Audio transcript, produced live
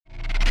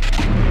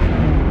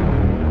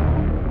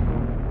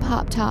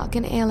Pop Talk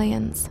and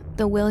Aliens,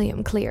 the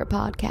William Clear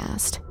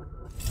podcast.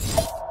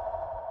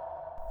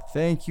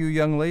 Thank you,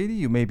 young lady.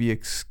 You may be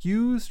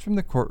excused from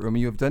the courtroom.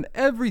 You have done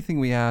everything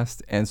we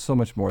asked and so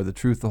much more. The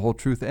truth, the whole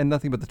truth, and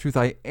nothing but the truth.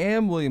 I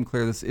am William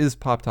Clear. This is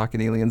Pop Talk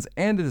and Aliens,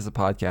 and it is a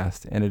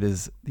podcast, and it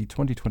is the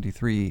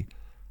 2023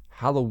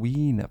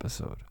 Halloween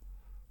episode,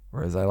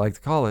 or as I like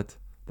to call it,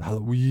 the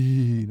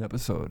Halloween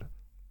episode.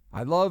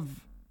 I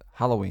love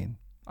Halloween.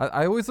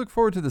 I always look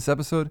forward to this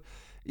episode,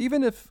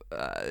 even if,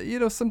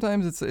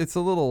 sometimes it's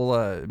a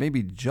little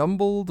maybe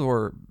jumbled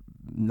or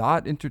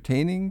not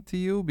entertaining to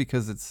you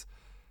because it's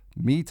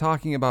me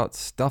talking about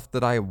stuff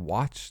that I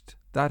watched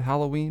that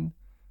Halloween,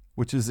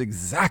 which is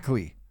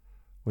exactly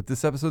what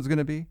this episode's going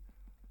to be.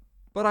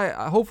 But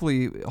I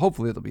hopefully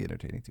it'll be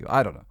entertaining to you.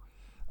 I don't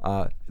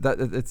know.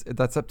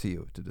 That's up to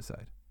you to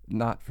decide,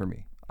 not for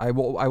me. I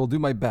will do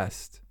my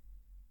best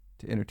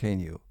to entertain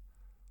you,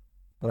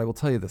 but I will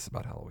tell you this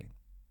about Halloween.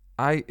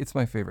 It's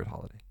my favorite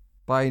holiday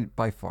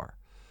by far,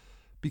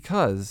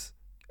 because,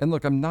 and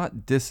look, I'm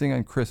not dissing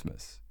on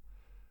Christmas.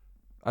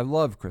 I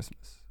love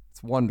Christmas.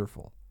 It's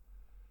wonderful.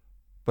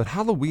 But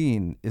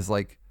Halloween is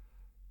like,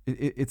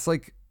 it's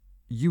like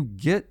you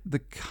get the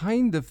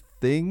kind of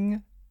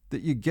thing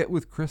that you get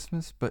with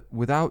Christmas, but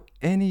without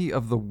any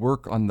of the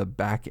work on the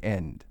back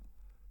end.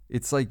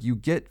 It's like you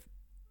get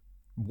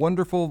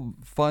wonderful,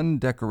 fun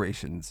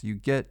decorations. You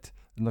get,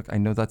 and look, I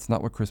know that's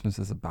not what Christmas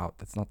is about.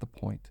 That's not the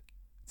point.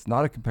 It's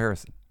not a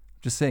comparison.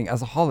 I'm just saying,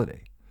 as a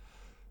holiday,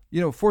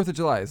 4th of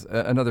July is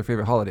another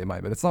favorite holiday of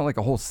mine, but it's not like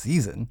a whole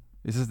season.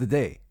 It's just a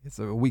day. It's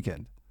a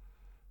weekend.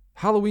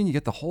 Halloween, you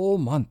get the whole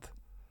month.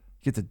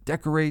 You get to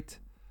decorate,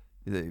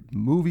 the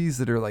movies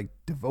that are like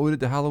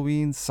devoted to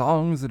Halloween,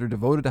 songs that are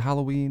devoted to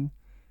Halloween.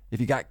 If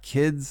you got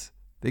kids,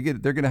 they're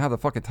going to have the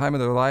fucking time of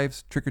their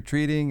lives,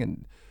 trick-or-treating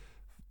and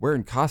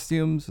wearing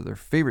costumes of their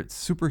favorite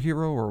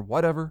superhero or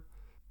whatever.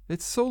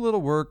 It's so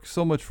little work,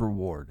 so much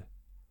reward.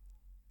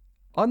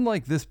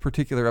 Unlike this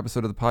particular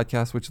episode of the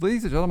podcast, which,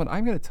 ladies and gentlemen,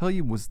 I'm going to tell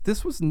you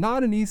this was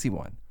not an easy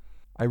one.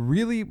 I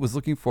really was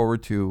looking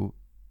forward to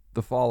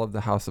the fall of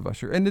the House of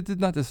Usher, and it did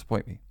not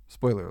disappoint me.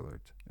 Spoiler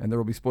alert. And there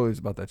will be spoilers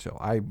about that show.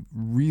 I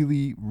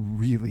really,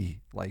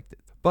 really liked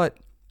it. But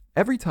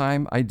every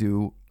time I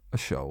do a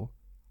show,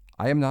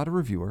 I am not a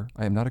reviewer.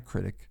 I am not a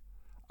critic.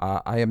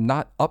 I am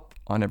not up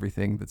on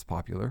everything that's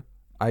popular.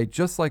 I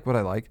just like what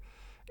I like.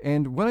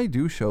 And when I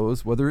do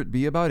shows, whether it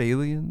be about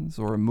aliens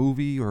or a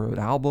movie or an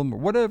album or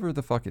whatever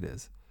the fuck it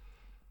is,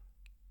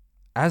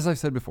 as I've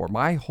said before,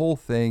 my whole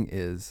thing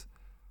is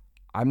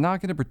I'm not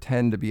going to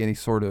pretend to be any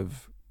sort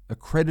of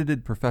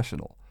accredited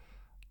professional.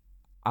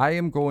 I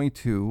am going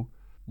to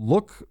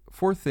look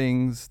for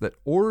things that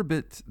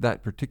orbit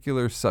that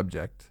particular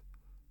subject,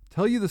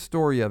 tell you the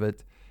story of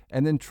it,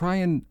 and then try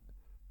and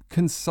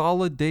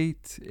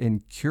consolidate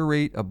and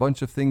curate a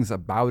bunch of things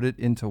about it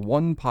into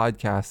one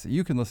podcast that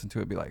you can listen to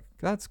and be like,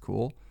 that's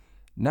cool.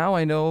 Now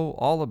I know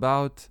all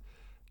about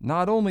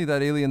not only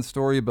that alien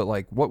story, but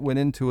like what went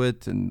into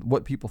it and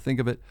what people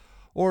think of it.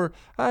 Or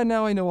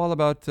now I know all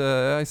about,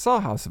 I saw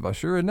House of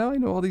Usher, and now I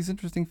know all these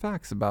interesting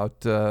facts about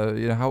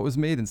how it was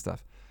made and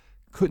stuff.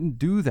 Couldn't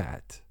do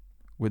that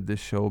with this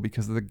show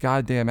because of the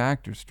goddamn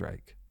actor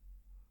strike.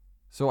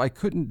 So I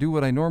couldn't do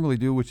what I normally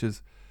do, which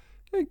is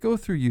go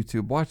through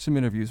YouTube, watch some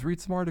interviews,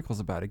 read some articles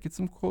about it, get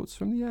some quotes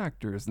from the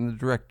actors and the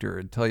director,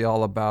 and tell you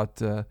all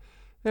about,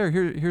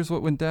 here's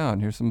what went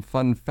down. Here's some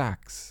fun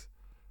facts.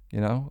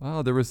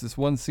 There was this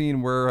one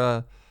scene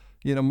where,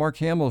 Mark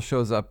Hamill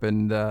shows up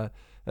and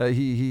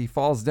he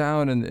falls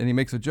down and he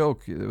makes a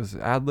joke. It was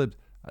ad-libbed.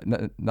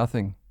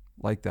 Nothing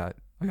like that.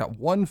 I got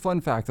one fun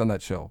fact on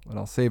that show, and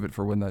I'll save it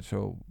for when I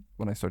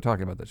start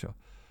talking about that show.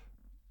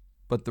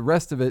 But the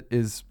rest of it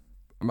is,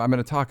 I'm going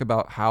to talk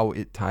about how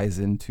it ties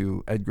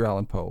into Edgar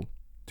Allan Poe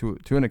to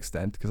an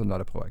extent, because I'm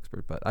not a Poe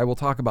expert, but I will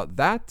talk about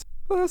that.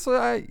 Well, so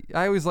I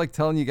always like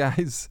telling you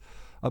guys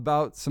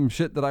about some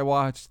shit that I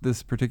watched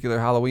this particular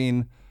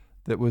Halloween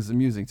that was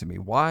amusing to me.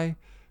 Why?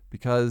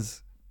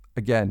 Because,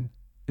 again,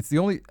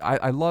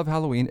 I love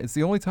Halloween. It's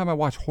the only time I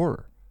watch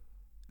horror.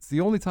 It's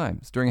the only time.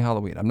 It's during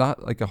Halloween. I'm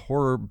not like a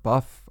horror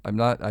buff. I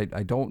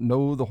don't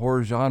know the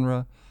horror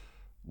genre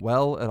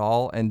well at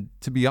all. And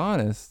to be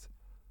honest,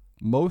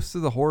 most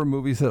of the horror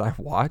movies that I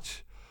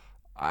watch,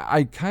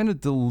 I kind of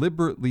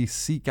deliberately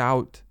seek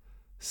out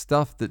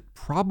stuff that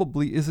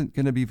probably isn't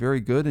going to be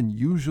very good and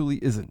usually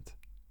isn't.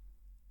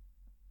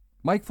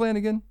 Mike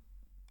Flanagan,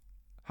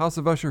 House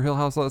of Usher, Hill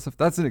House, all that stuff,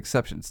 that's an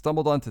exception.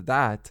 Stumbled onto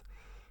that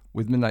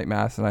with Midnight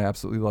Mass, and I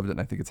absolutely loved it,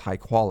 and I think it's high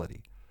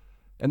quality.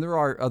 And there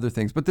are other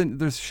things, but then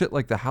there's shit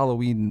like the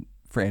Halloween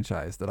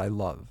franchise that I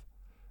love,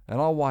 and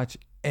I'll watch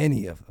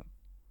any of them,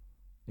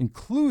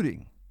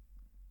 including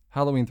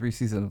Halloween 3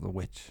 Season of the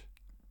Witch.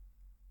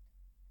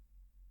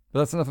 But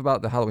that's enough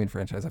about the Halloween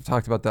franchise. I've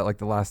talked about that like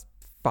the last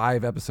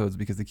 5 episodes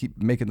because they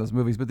keep making those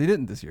movies, but they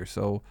didn't this year,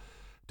 so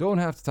don't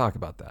have to talk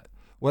about that.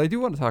 What I do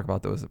want to talk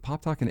about, though, is that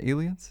Pop Talk and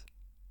Aliens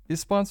is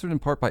sponsored in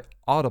part by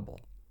Audible.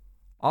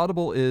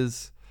 Audible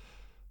is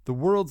the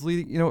world's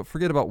leading,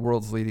 forget about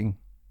world's leading.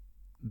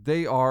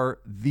 They are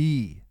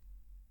the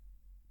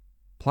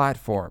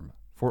platform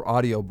for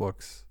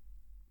audiobooks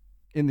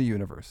in the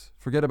universe.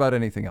 Forget about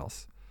anything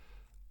else.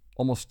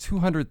 Almost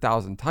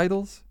 200,000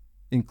 titles,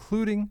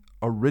 including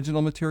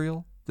original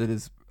material that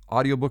is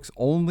audiobooks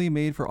only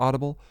made for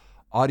Audible,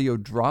 audio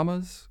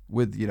dramas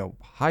with,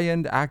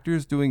 high-end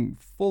actors doing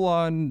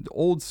full-on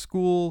old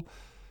school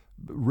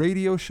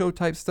radio show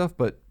type stuff,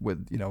 but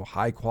with,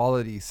 high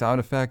quality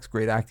sound effects,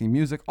 great acting,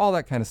 music, all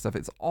that kind of stuff.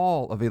 It's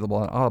all available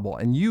on Audible,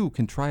 and you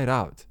can try it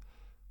out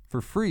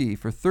for free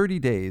for 30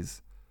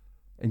 days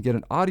and get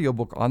an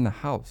audiobook on the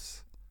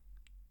house.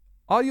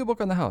 Audiobook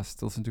on the house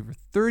to listen to for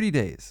 30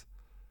 days.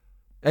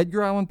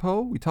 Edgar Allan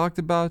Poe, we talked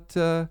about,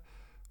 we're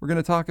going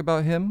to talk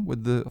about him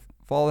with the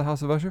Fall of the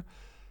House of Usher.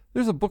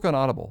 There's a book on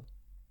Audible.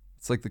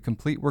 It's like the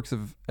complete works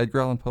of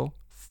Edgar Allan Poe.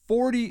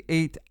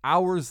 48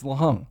 hours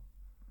long.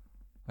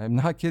 I'm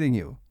not kidding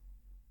you.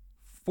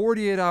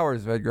 48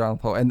 hours of Edgar Allan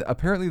Poe. And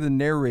apparently the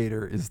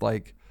narrator is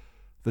like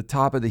the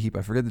top of the heap.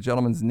 I forget the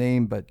gentleman's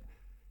name, but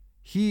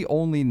he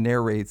only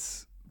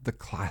narrates the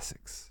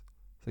classics.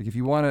 It's like if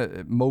you want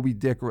a Moby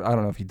Dick, or I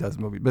don't know if he does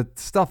Moby, but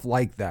stuff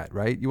like that,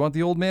 right? You want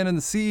The Old Man and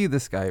the Sea,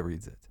 this guy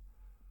reads it.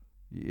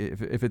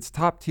 If it's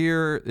top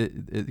tier,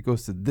 it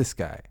goes to this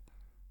guy.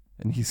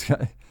 And he's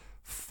got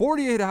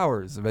 48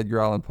 hours of Edgar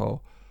Allan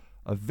Poe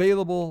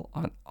available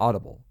on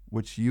Audible,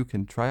 which you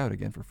can try out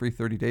again for free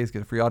 30 days,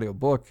 get a free audio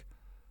book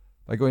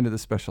by going to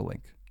this special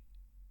link.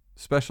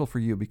 Special for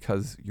you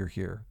because you're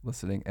here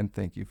listening, and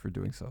thank you for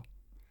doing so.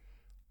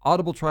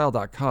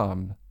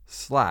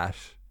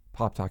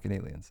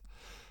 audibletrial.com/PopTalkAndAliens.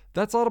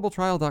 That's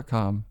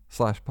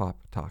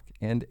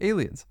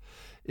audibletrial.com/PopTalkAndAliens.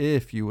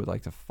 If you would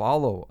like to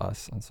follow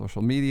us on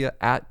social media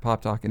at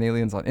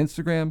PopTalkAndAliens on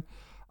Instagram,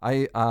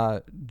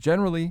 I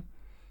generally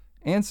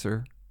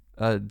answer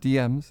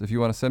DMs if you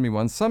want to send me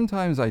one.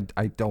 Sometimes I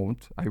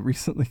don't. I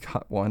recently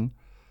got one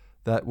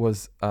that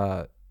was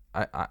I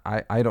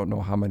don't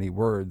know how many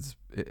words.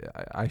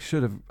 I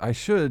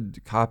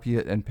should copy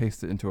it and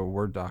paste it into a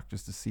Word doc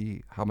just to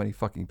see how many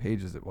fucking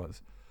pages it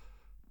was,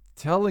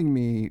 telling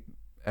me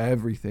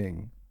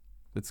everything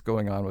that's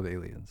going on with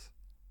aliens.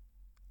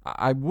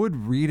 I would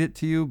read it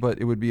to you, but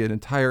it would be an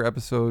entire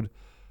episode.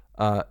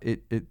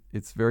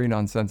 It's very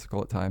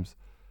nonsensical at times,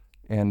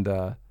 and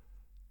I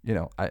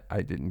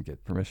didn't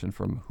get permission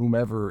from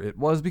whomever it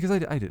was because I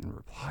didn't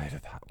reply to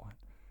that one.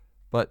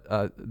 But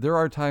there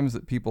are times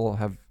that people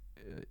have,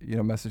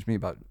 messaged me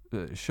about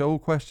show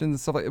questions and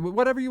stuff like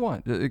whatever you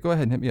want. Go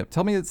ahead and hit me up.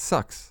 Tell me it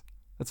sucks.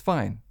 That's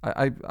fine.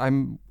 I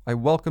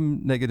welcome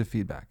negative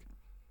feedback.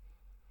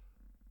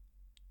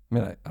 I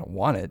mean, I don't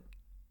want it,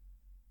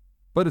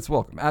 but it's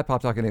welcome. At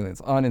Pop Talking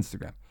Aliens on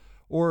Instagram.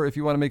 Or if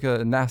you want to make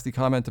a nasty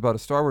comment about a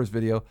Star Wars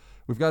video,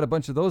 we've got a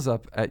bunch of those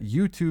up at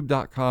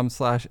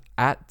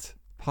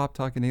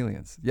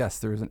youtube.com/@PopTalkingAliens. Yes,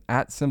 there is an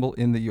 @ symbol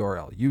in the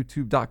URL.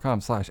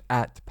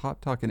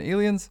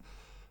 youtube.com/@PopTalkingAliens.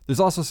 There's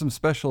also some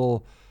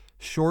special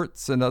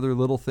shorts and other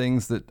little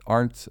things that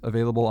aren't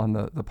available on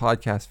the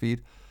podcast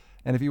feed.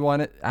 And if you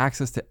want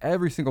access to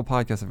every single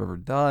podcast I've ever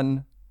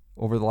done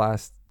over the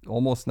last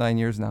almost 9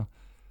 years now,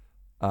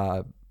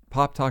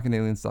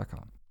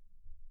 PopTalkingAliens.com.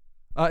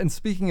 And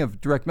speaking of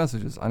direct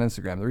messages on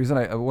Instagram,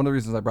 one of the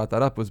reasons I brought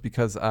that up was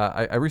because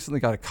I recently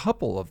got a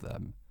couple of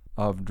them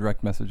of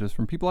direct messages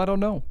from people I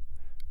don't know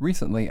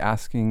recently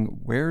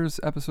asking, where's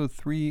episode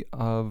 3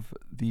 of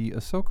the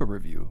Ahsoka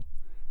review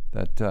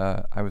that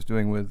I was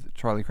doing with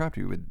Charlie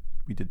Crabtree.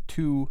 We did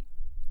 2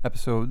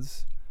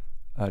 episodes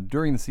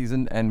during the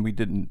season, and we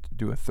didn't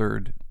do a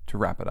third to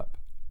wrap it up.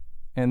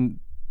 And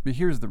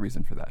here's the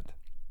reason for that.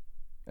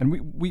 And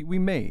we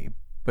may,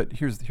 but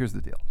here's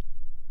the deal.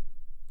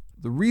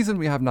 The reason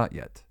we have not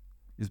yet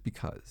is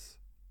because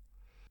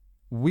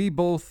we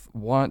both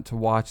want to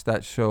watch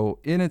that show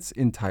in its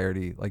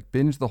entirety, like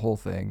binge the whole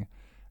thing,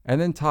 and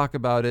then talk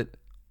about it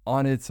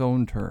on its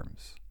own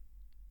terms.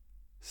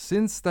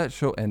 Since that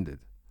show ended,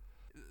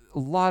 a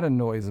lot of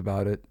noise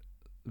about it.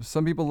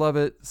 Some people love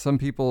it, some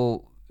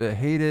people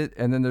hate it,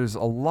 and then there was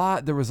a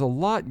lot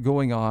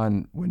going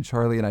on when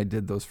Charlie and I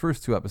did those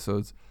first 2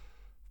 episodes.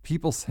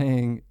 People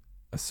saying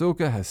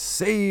Ahsoka has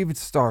saved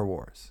Star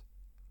Wars.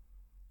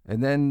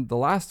 And then the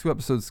last 2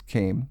 episodes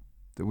came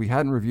that we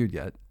hadn't reviewed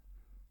yet,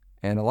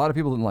 and a lot of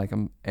people didn't like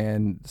them,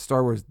 and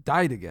Star Wars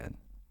died again.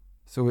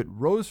 So it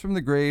rose from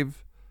the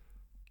grave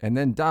and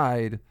then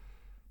died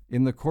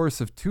in the course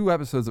of 2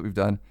 episodes that we've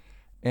done.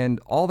 And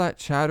all that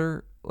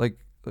chatter, like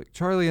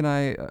Charlie and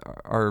I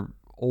are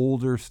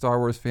older Star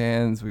Wars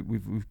fans.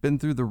 We've been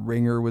through the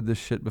ringer with this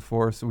shit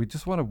before, so we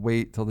just want to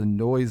wait till the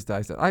noise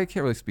dies down. I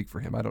can't really speak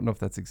for him. I don't know if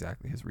that's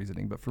exactly his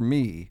reasoning, but for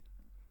me,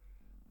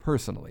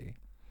 personally,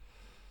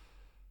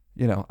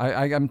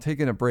 I'm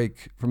taking a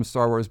break from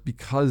Star Wars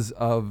because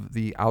of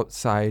the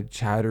outside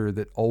chatter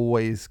that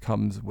always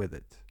comes with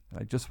it.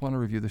 I just want to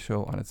review the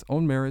show on its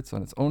own merits,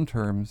 on its own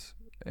terms,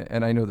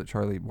 and I know that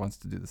Charlie wants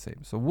to do the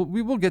same. So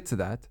we will get to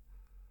that.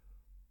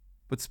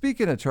 But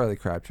speaking of Charlie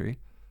Crabtree,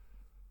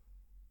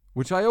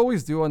 which I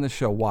always do on the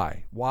show,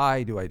 why?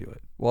 Why do I do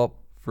it? Well,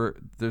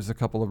 there's a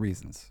couple of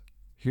reasons.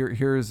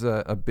 Here's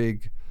a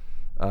big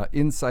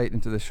insight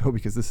into the show,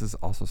 because this is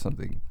also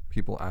something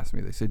people ask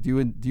me. They say,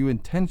 do you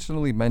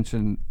intentionally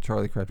mention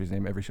Charlie Crabtree's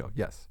name every show?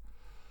 Yes.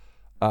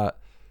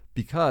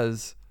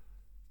 Because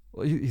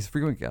he's a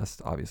frequent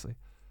guest, obviously.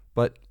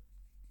 But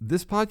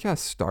this podcast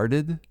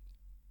started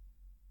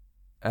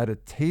at a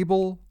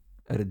table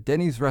at a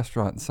Denny's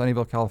restaurant in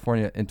Sunnyvale,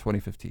 California in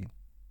 2015.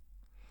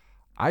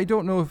 I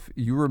don't know if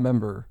you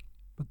remember,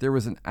 but there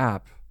was an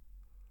app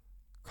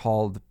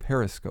called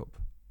Periscope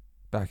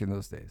back in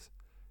those days.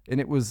 And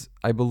it was,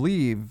 I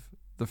believe,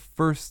 the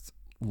first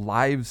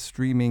live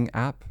streaming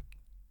app.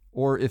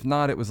 Or if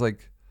not, it was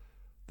like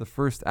the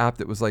first app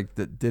that was like,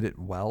 that did it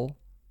well.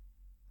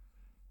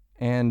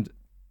 And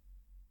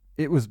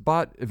it was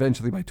bought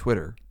eventually by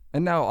Twitter.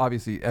 And now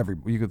obviously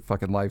you could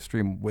fucking live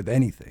stream with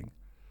anything.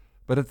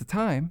 But at the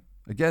time,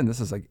 again, this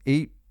is like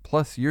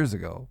 8+ years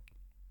ago,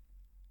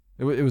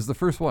 it was the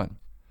first one.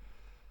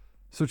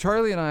 So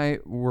Charlie and I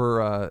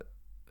were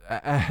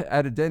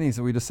at a Denny's,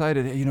 and we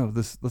decided, hey,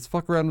 let's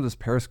fuck around with this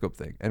Periscope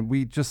thing. And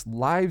we just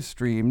live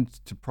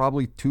streamed to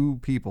probably 2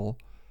 people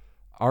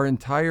our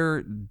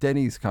entire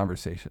Denny's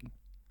conversation,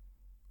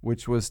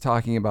 which was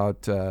talking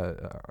about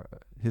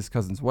his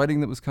cousin's wedding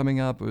that was coming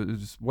up. It was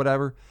just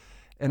whatever.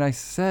 And I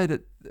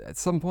said at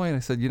some point, I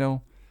said,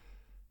 it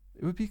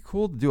would be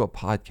cool to do a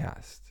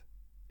podcast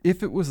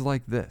if it was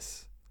like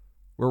this,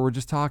 where we're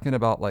just talking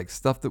about like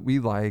stuff that we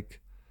like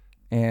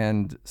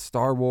and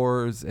Star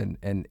Wars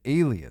and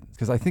aliens.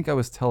 Because I think I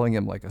was telling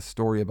him like a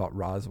story about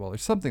Roswell or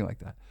something like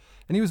that.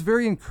 And he was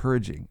very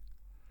encouraging.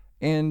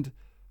 And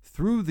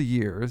through the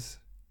years,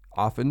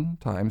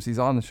 oftentimes he's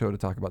on the show to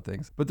talk about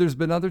things. But there's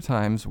been other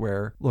times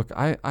where, look,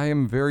 I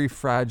am very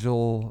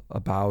fragile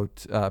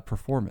about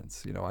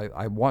performance.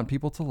 I want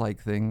people to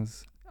like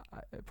things.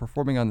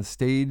 Performing on the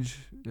stage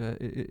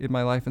in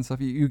my life and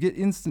stuff, you get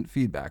instant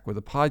feedback. With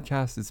a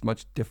podcast, it's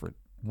much different.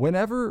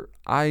 Whenever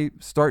I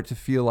start to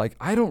feel like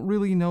I don't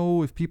really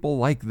know if people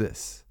like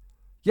this,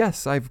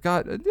 yes, I've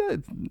got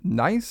a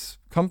nice,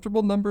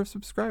 comfortable number of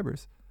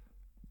subscribers.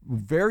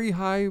 Very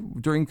high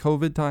during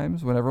COVID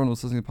times when everyone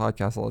was listening to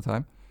podcasts all the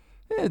time.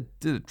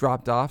 It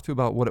dropped off to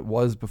about what it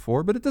was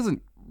before, but it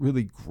doesn't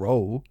really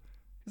grow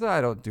because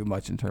I don't do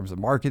much in terms of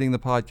marketing the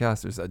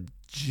podcast. There's a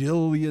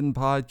jillion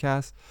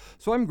podcasts.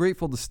 So I'm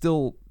grateful to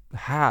still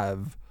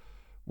have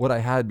what I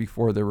had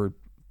before. There were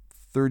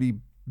 30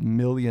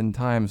 million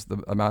times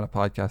the amount of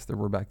podcasts there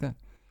were back then.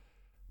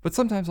 But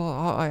sometimes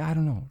I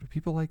don't know. Do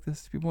people like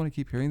this? Do people want to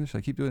keep hearing this? Should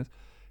I keep doing this?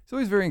 It's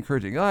always very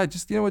encouraging.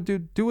 Just, you know what,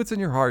 dude? Do what's in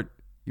your heart.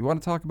 You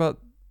want to talk about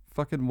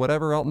fucking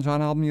whatever Elton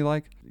John album you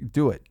like?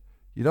 Do it.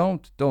 You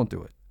don't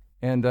do it.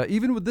 And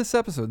even with this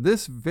episode,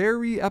 this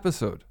very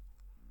episode,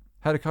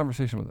 had a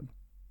conversation with him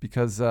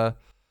because,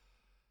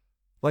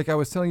 like I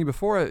was telling you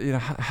before, I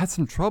had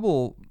some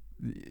trouble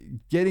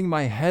getting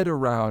my head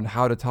around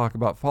how to talk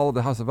about Follow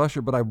the House of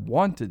Usher, but I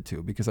wanted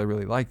to because I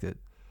really liked it,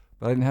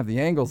 but I didn't have the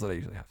angles that I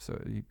usually have.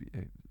 So he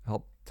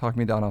helped talk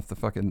me down off the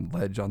fucking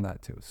ledge on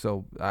that too.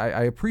 So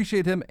I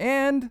appreciate him.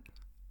 And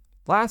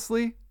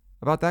lastly,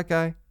 about that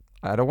guy,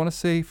 I don't want to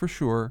say for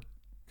sure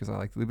because I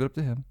like to leave it up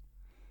to him,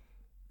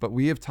 but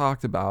we have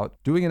talked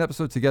about doing an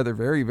episode together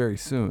very, very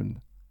soon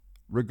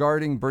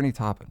regarding Bernie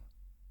Taupin,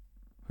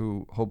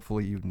 who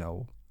hopefully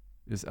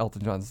is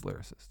Elton John's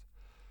lyricist.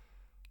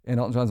 And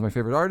Elton John's my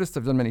favorite artist.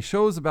 I've done many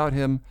shows about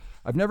him.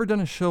 I've never done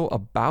a show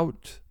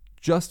about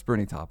just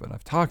Bernie Taupin.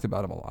 I've talked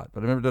about him a lot,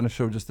 but I've never done a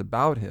show just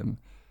about him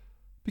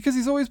because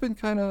he's always been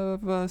kind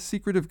of a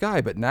secretive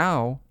guy. But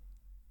now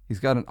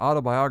he's got an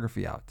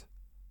autobiography out.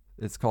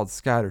 It's called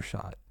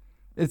Scattershot.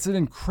 It's an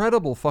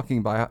incredible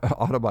fucking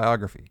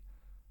autobiography.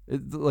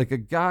 It's like a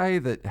guy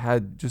that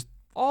had just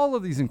all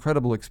of these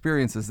incredible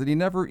experiences that he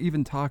never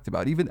even talked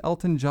about. Even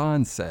Elton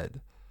John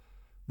said,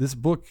 this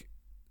book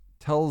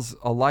tells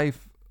a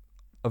life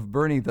of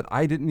Bernie that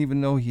I didn't even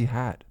know he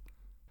had.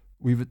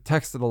 We've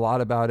texted a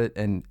lot about it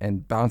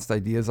and bounced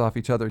ideas off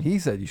each other. And he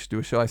said, you should do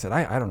a show. I said,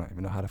 I don't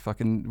even know how to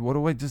fucking,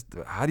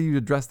 how do you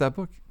address that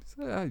book? He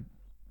said, I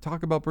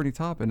talk about Bernie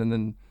Taupin and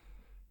then,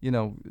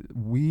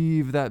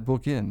 weave that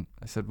book in.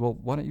 I said, well,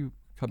 why don't you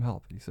come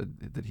help? He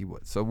said that he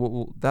would.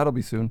 So that'll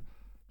be soon.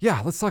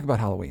 Yeah, let's talk about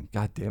Halloween.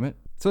 God damn it.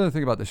 It's another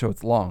thing about the show.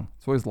 It's long.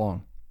 It's always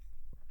long.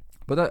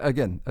 But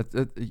again,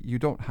 you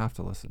don't have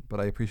to listen, but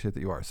I appreciate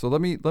that you are. So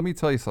let me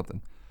tell you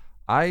something.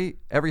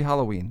 Every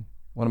Halloween,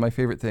 one of my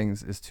favorite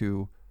things is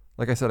to,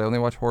 like I said, I only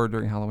watch horror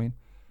during Halloween.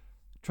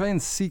 Try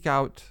and seek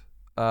out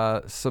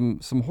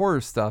some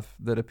horror stuff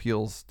that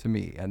appeals to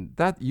me. And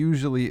that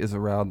usually is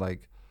around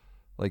like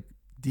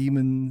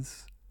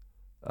demons,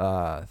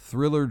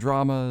 thriller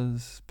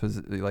dramas,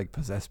 like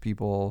possessed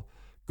people,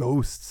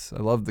 ghosts.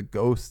 I love the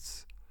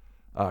ghosts.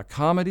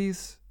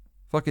 Comedies,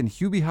 fucking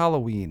Hubie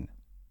Halloween,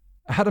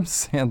 Adam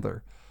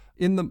Sandler.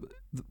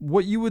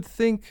 What you would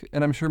think,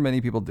 and I'm sure many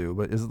people do,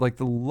 but is like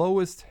the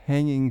lowest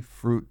hanging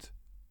fruit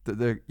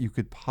that you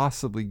could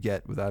possibly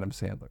get with Adam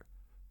Sandler.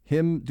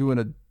 Him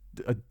doing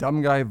a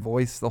dumb guy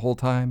voice the whole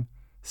time,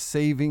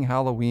 saving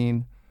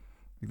Halloween,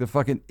 like the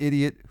fucking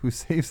idiot who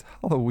saves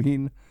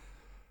Halloween.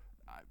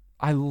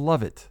 I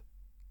love it.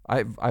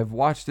 I've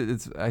watched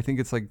it. I think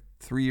it's like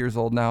 3 years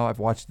old now. I've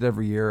watched it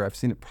every year. I've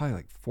seen it probably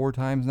like 4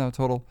 times now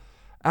total.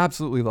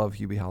 Absolutely love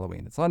Hubie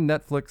Halloween. It's on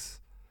Netflix.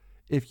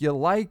 If you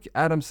like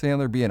Adam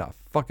Sandler being a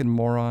fucking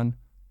moron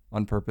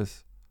on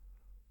purpose,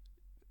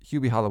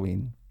 Hubie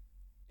Halloween,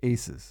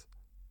 aces.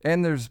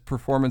 And there's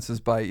performances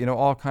by,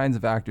 all kinds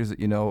of actors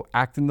that,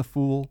 acting the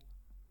fool.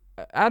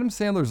 Adam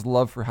Sandler's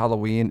love for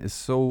Halloween is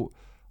so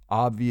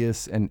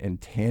obvious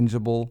and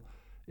tangible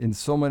in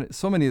so many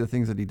of the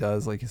things that he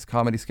does, like his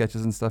comedy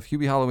sketches and stuff.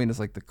 Hubie Halloween is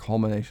like the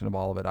culmination of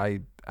all of it. I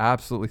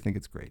absolutely think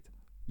it's great.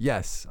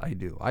 Yes, I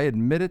do. I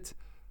admit it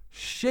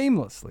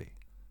shamelessly.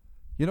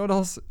 You know what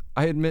else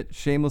I admit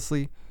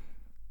shamelessly?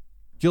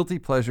 Guilty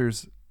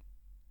pleasures,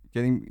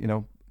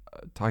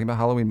 talking about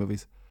Halloween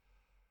movies.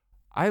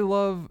 I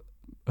love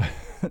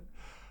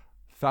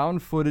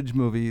found footage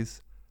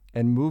movies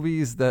and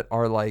movies that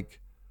are like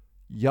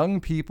young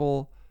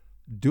people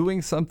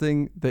doing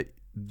something that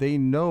they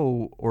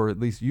know, or at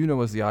least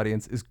as the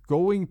audience, is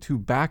going to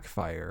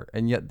backfire,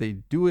 and yet they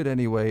do it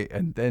anyway,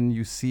 and then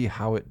you see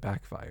how it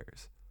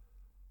backfires.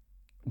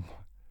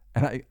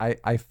 And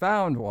I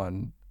found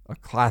one, a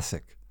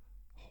classic,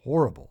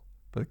 horrible,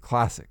 but a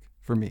classic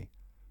for me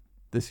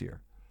this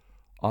year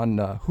on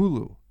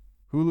Hulu.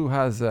 Hulu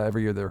has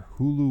every year their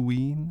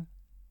Huluween.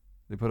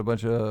 They put a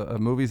bunch of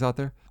movies out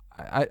there.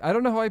 I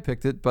don't know how I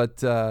picked it, but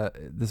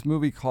this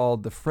movie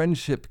called The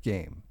Friendship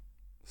Game,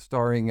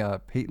 starring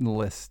Peyton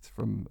List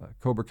from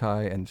Cobra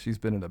Kai, and she's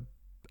been in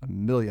a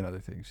million other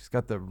things. She's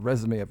got the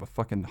resume of a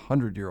fucking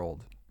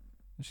 100-year-old.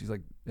 She's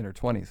like in her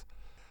 20s.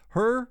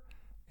 Her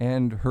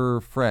and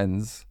her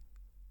friends,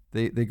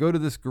 they go to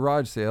this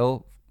garage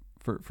sale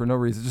for no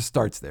reason. It just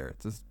starts there.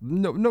 It's just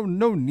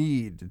no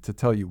need to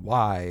tell you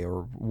why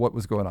or what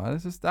was going on.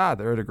 It's just,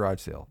 they're at a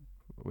garage sale.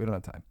 We don't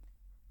have time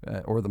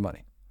or the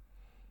money.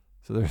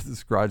 So there's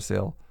this garage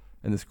sale,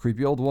 and this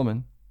creepy old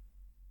woman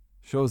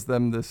shows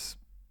them this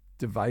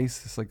device,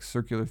 this like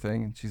circular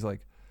thing, and she's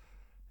like,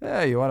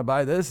 "Hey, you want to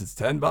buy this? It's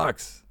 $10."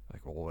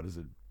 Like, well, what is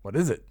it? What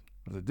does it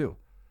do?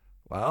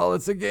 Well,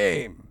 it's a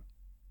game.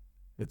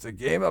 It's a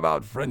game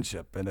about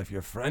friendship, and if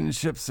your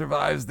friendship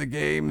survives the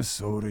game,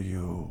 so do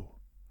you.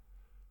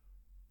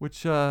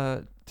 Which,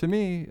 to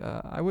me,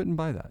 I wouldn't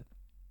buy that.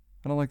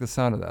 I don't like the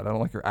sound of that. I don't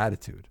like her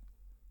attitude.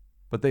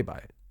 But they buy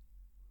it.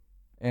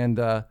 And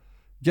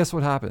guess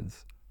what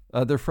happens?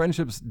 Their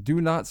friendships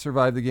do not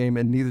survive the game,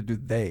 and neither do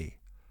they.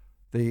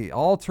 They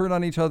all turn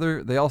on each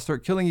other. They all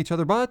start killing each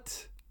other.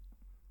 But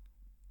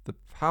the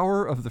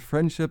power of the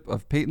friendship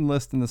of Peyton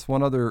List and this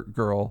one other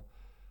girl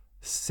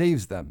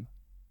saves them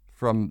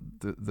from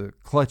the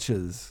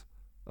clutches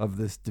of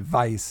this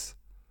device.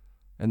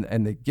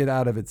 And they get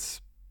out of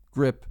its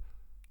grip.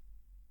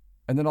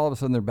 And then all of a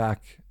sudden they're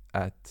back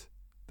at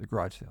the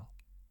garage sale.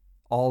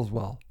 All's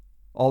well.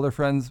 All their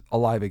friends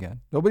alive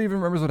again. Nobody even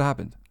remembers what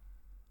happened.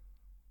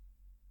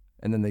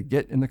 And then they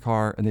get in the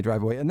car and they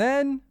drive away. And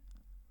then,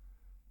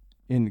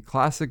 in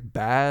classic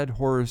bad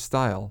horror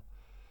style,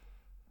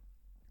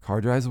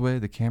 car drives away.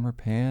 The camera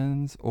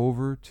pans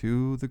over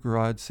to the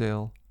garage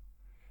sale.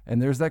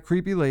 And there's that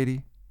creepy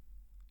lady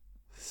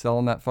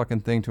selling that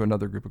fucking thing to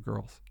another group of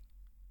girls.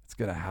 It's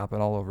going to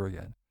happen all over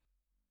again.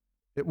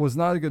 It was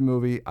not a good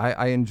movie.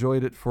 I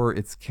enjoyed it for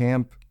its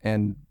camp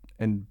and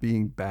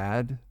being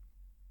bad.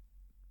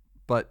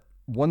 But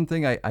one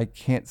thing I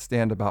can't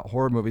stand about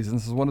horror movies, and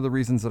this is one of the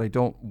reasons that I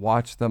don't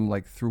watch them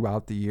like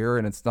throughout the year,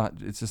 and it's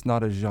just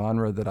not a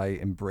genre that I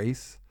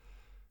embrace,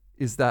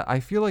 is that I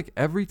feel like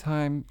every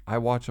time I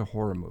watch a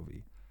horror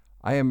movie,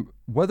 I am,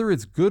 whether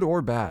it's good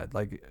or bad,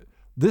 like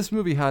this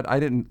movie had, I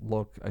didn't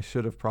look, I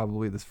should have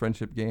probably, this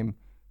Friendship Game.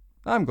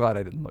 I'm glad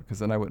I didn't look, because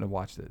then I wouldn't have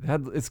watched it.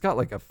 It's got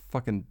like a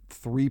fucking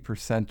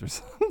 3% or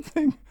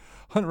something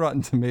on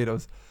Rotten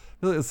Tomatoes.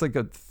 It's like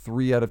a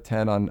 3 out of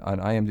 10 on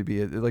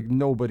IMDb. Like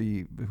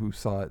nobody who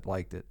saw it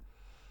liked it.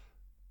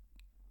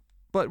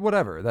 But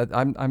whatever. That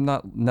I'm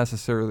not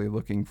necessarily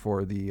looking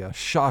for the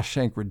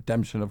Shawshank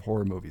Redemption of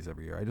horror movies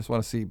every year. I just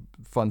want to see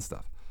fun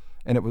stuff,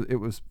 and it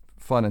was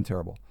fun and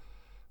terrible.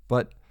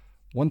 But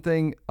one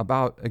thing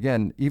about,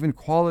 again, even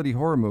quality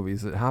horror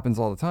movies, it happens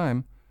all the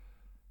time.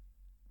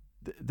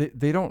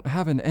 They don't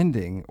have an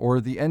ending, or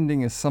the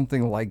ending is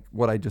something like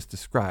what I just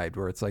described,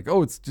 where it's like,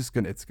 oh, it's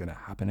gonna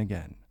happen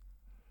again.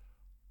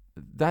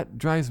 That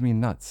drives me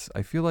nuts.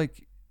 I feel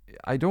like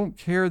I don't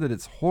care that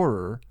it's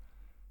horror.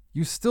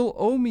 You still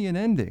owe me an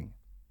ending.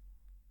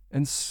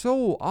 And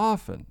so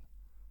often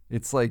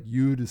it's like,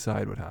 you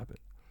decide what happened.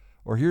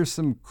 Or here's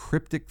some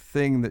cryptic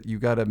thing that you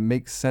got to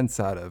make sense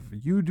out of.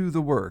 You do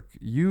the work.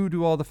 You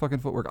do all the fucking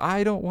footwork.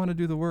 I don't want to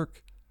do the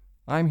work.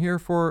 I'm here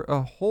for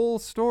a whole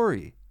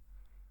story.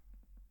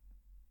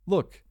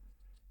 Look,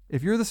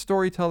 if you're the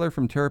storyteller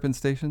from Terrapin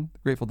Station, the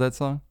Grateful Dead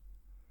song,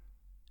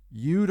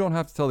 you don't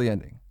have to tell the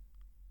ending.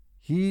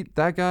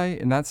 That guy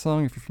in that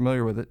song, if you're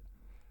familiar with it,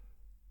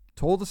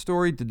 told the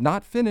story, did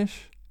not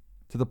finish,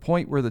 to the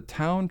point where the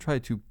town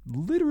tried to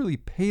literally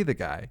pay the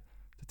guy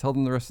to tell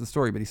them the rest of the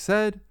story. But he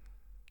said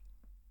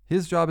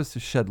his job is to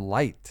shed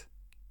light,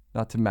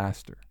 not to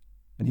master.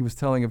 And he was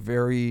telling a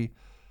very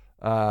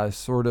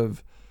sort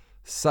of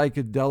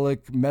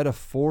psychedelic,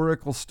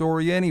 metaphorical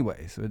story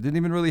anyway. So it didn't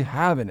even really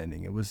have an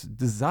ending. It was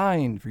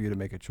designed for you to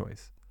make a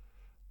choice.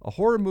 A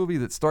horror movie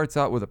that starts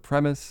out with a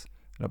premise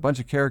and a bunch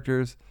of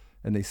characters,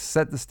 and they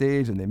set the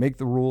stage and they make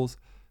the rules.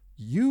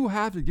 You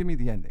have to give me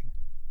the ending.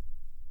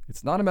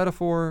 It's not a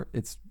metaphor.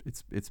 It's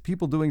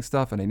people doing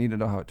stuff, and I need to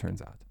know how it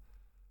turns out.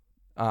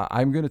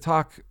 I'm going to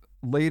talk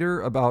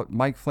later about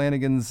Mike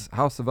Flanagan's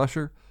House of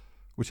Usher,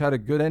 which had a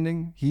good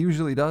ending. He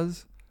usually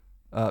does.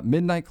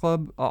 Midnight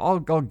Club, I'll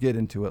get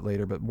into it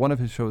later, but one of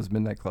his shows,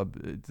 Midnight Club,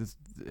 it just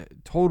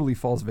totally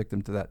falls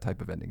victim to that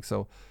type of ending.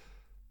 So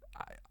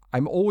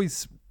I'm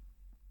always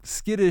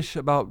skittish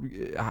about,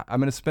 I'm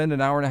going to spend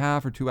an hour and a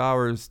half or 2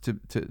 hours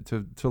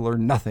to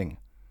learn nothing.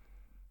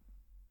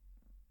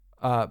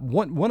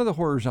 One of the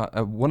horror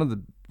genre, one of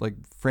the like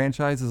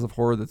franchises of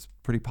horror that's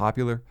pretty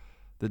popular,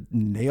 that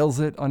nails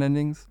it on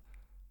endings,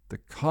 the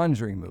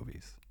Conjuring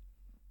movies.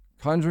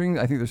 Conjuring,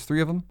 I think there's 3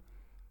 of them.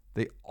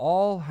 They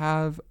all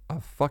have a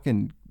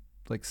fucking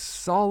like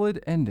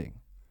solid ending.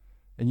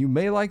 And you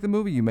may like the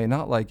movie, you may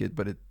not like it,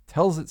 but it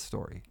tells its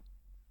story.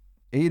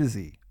 A to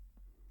Z.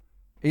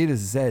 A to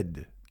Z,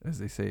 as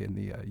they say in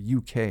the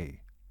UK.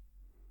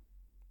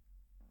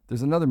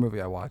 There's another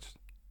movie I watched,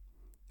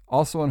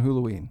 also on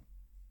Halloween.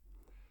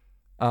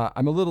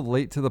 I'm a little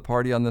late to the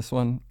party on this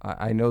one.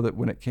 I know that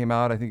when it came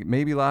out, I think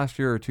maybe last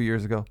year or 2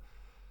 years ago,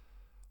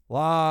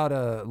 lot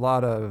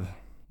of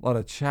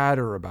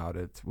chatter about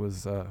it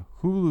was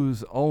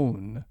Hulu's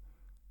own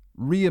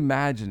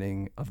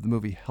reimagining of the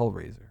movie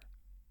Hellraiser.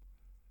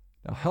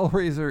 Now,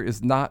 Hellraiser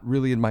is not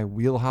really in my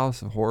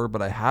wheelhouse of horror,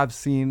 but I have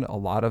seen a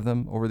lot of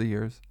them over the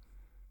years.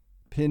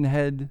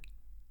 Pinhead,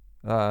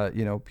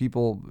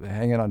 people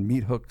hanging on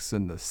meat hooks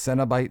and the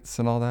Cenobites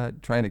and all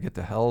that, trying to get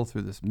to hell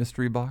through this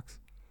mystery box.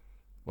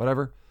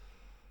 Whatever.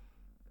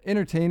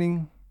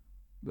 Entertaining,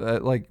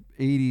 like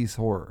 80s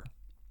horror.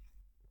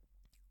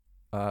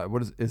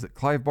 What is it?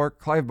 Clive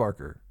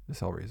Barker is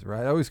Hellraiser,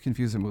 right? I always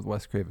confuse him with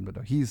Wes Craven, but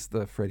no, he's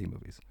the Freddy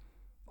movies.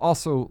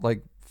 Also,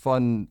 like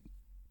fun.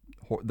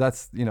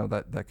 That's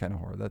that kind of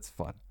horror. That's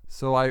fun.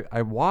 So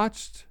I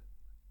watched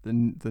the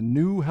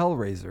new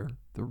Hellraiser,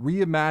 the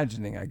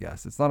reimagining. I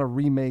guess it's not a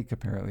remake.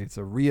 Apparently, it's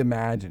a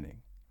reimagining.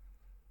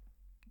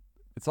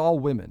 It's all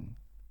women.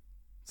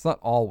 It's not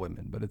all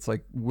women, but it's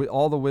like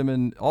all the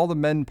women, all the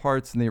men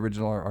parts in the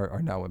original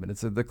are now women.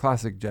 It's the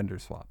classic gender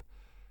swap.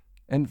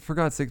 And for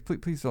God's sake,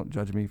 please don't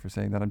judge me for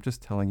saying that. I'm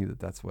just telling you that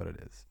that's what it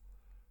is.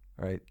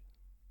 All right?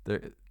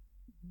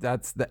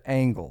 That's the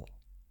angle.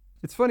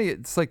 It's funny.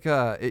 It's like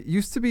it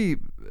used to be,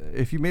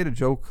 if you made a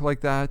joke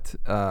like that,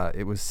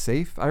 it was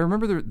safe. I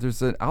remember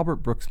there's an Albert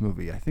Brooks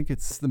movie. I think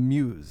it's The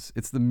Muse.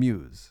 It's The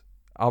Muse.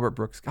 Albert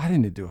Brooks. God, I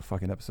didn't need to do a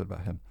fucking episode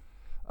about him.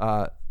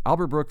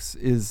 Albert Brooks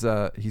is,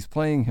 he's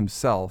playing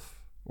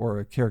himself, or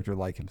a character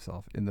like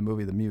himself, in the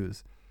movie The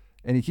Muse.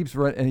 And he keeps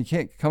running, and he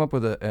can't come up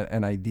with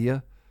an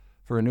idea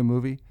for a new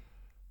movie.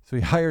 So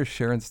he hires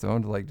Sharon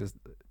Stone to like just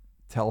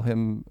tell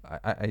him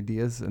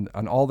ideas, and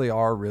all they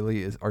are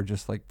really are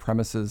just like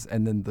premises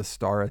and then the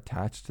star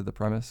attached to the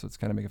premise. So it's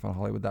kind of making fun of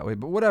Hollywood that way.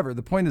 But whatever.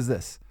 The point is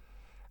this.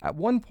 At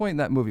one point in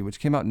that movie,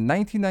 which came out in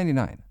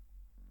 1999,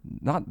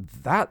 not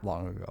that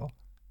long ago,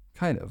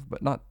 kind of,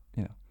 but not,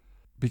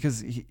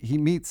 because he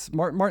meets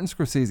Martin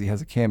Scorsese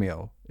has a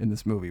cameo in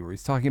this movie where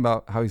he's talking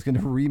about how he's going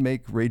to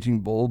remake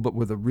Raging Bull, but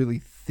with a really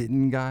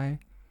thin guy.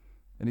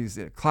 And he's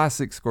a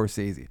classic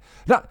Scorsese,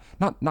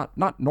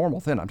 not normal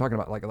thin. I'm talking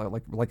about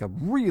like a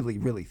really,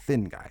 really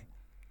thin guy.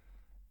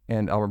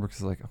 And Albert Brooks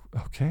is like,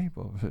 okay,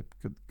 well,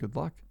 good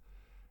luck.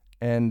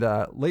 And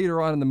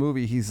later on in the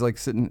movie, he's like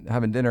sitting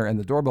having dinner, and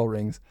the doorbell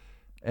rings,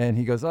 and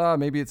he goes,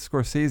 maybe it's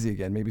Scorsese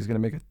again. Maybe he's gonna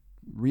make a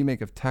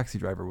remake of Taxi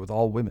Driver with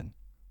all women.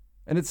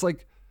 And it's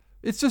like,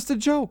 it's just a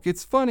joke.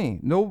 It's funny.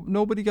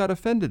 Nobody got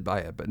offended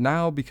by it. But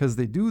now, because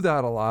they do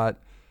that a lot,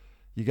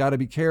 you got to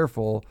be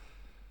careful.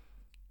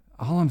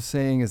 All I'm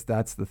saying is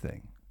that's the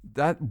thing.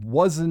 That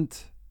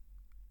wasn't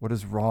what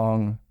is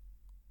wrong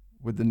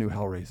with the new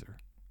Hellraiser.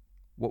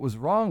 What was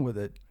wrong with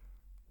it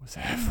was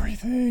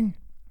everything.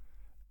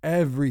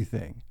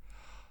 Everything.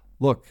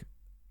 Look,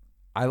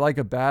 I like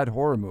a bad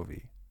horror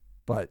movie,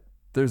 but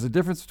there's a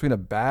difference between a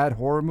bad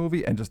horror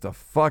movie and just a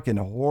fucking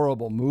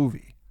horrible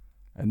movie.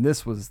 And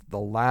this was the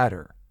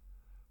latter.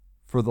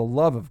 For the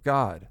love of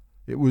God,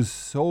 it was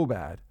so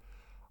bad.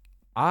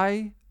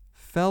 I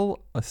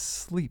fell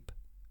asleep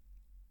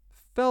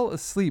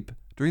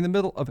during the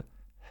middle of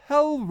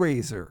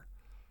Hellraiser,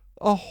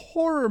 a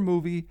horror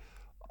movie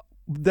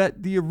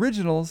that the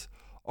originals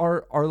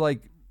are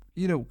like,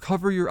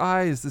 cover your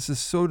eyes. This is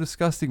so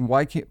disgusting.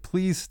 Why can't,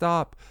 please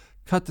stop,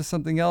 cut to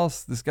something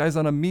else. This guy's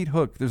on a meat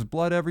hook. There's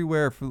blood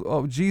everywhere.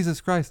 Oh,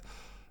 Jesus Christ.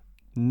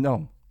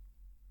 No.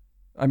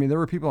 I mean, there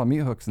were people on meat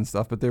hooks and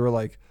stuff, but they were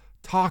like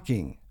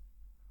talking.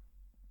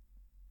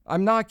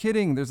 I'm not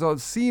kidding. There's a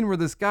scene where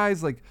this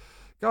guy's like,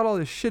 got all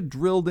this shit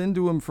drilled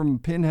into him from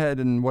Pinhead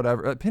and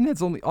whatever.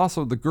 Pinhead's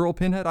also the girl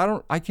Pinhead.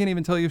 I can't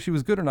even tell you if she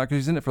was good or not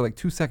because she's in it for like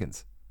 2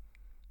 seconds.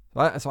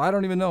 So I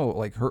don't even know,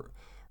 like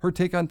her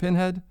take on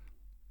Pinhead.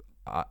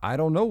 I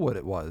don't know what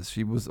it was.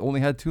 She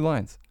only had 2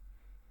 lines.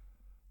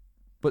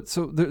 But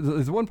so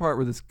there's one part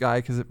where this guy,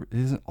 because it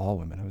isn't all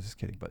women, I was just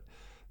kidding, but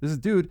there's a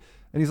dude,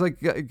 and he's like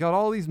got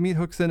all these meat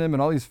hooks in him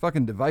and all these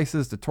fucking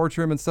devices to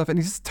torture him and stuff, and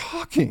he's just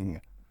talking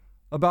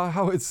about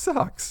how it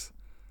sucks.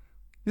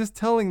 He's just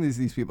telling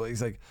these people,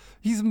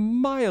 he's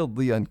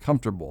mildly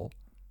uncomfortable.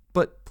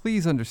 But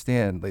please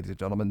understand, ladies and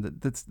gentlemen,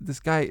 that this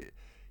guy,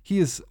 he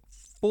is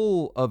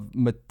full of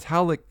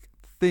metallic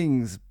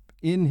things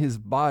in his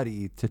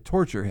body to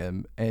torture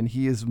him, and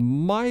he is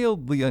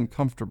mildly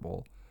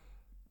uncomfortable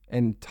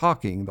and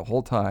talking the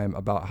whole time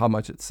about how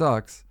much it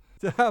sucks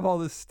to have all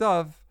this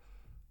stuff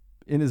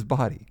in his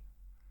body.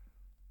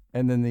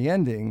 And then the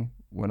ending,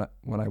 when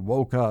I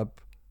woke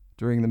up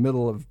during the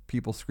middle of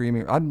people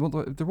screaming,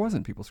 there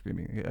wasn't people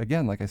screaming.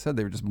 Again, like I said,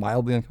 they were just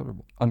mildly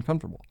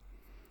uncomfortable.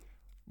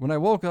 When I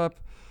woke up,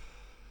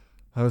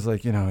 I was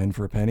like, in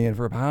for a penny, in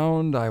for a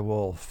pound, I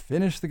will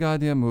finish the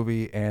goddamn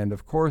movie. And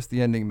of course,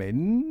 the ending made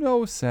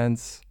no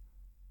sense.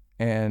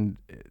 And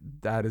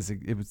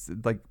it was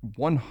like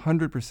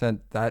 100%,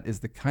 that is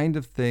the kind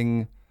of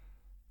thing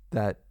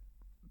that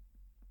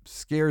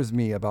scares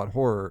me about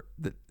horror.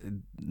 That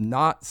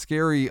not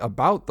scary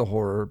about the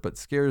horror, but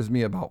scares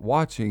me about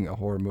watching a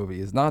horror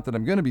movie is not that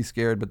I'm going to be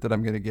scared, but that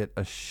I'm going to get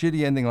a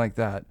shitty ending like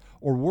that.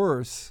 Or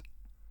worse,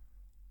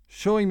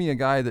 showing me a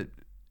guy that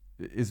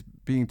is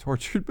being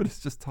tortured, but it's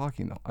just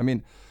talking though. I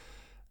mean,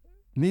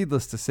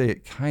 needless to say,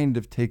 it kind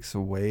of takes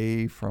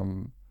away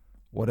from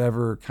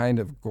whatever kind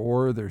of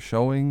gore they're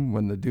showing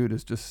when the dude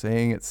is just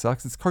saying it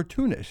sucks. It's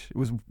cartoonish. It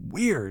was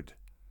weird.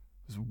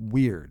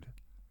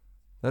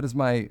 That is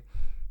my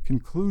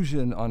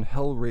conclusion on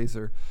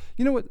Hellraiser.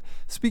 You know what?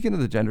 Speaking of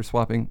the gender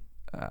swapping,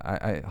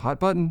 I hot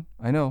button,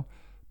 I know,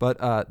 but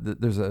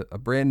there's a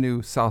brand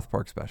new South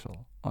Park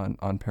special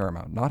on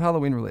Paramount, not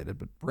Halloween related,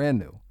 but brand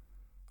new,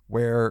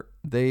 where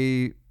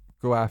they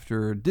go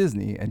after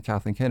Disney and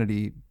Kathleen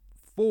Kennedy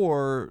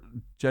for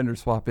gender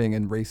swapping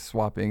and race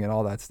swapping and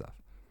all that stuff.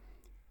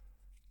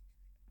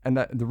 And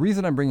the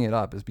reason I'm bringing it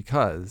up is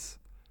because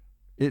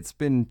it's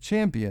been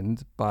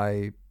championed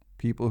by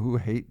people who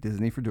hate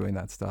Disney for doing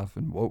that stuff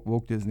and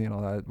woke Disney and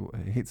all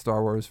that, hate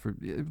Star Wars for,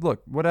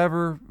 look,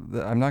 whatever.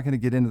 I'm not going to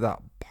get into that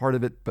part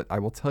of it, but I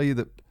will tell you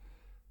that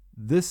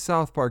this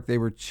South Park, they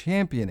were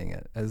championing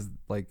it as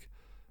like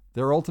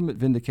their ultimate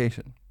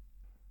vindication.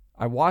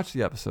 I watched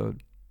the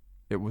episode.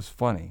 It was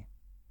funny.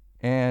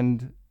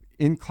 And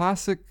in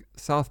classic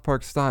South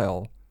Park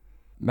style,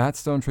 Matt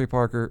Stone, Trey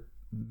Parker,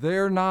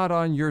 they're not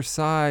on your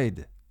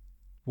side.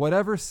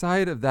 Whatever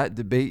side of that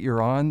debate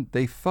you're on,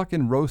 they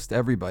fucking roast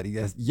everybody.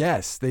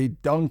 Yes, they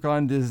dunk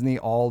on Disney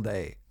all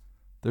day.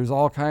 There's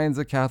all kinds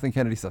of Kathleen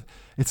Kennedy stuff.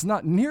 It's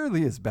not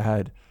nearly as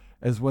bad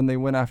as when they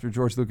went after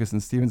George Lucas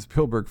and Steven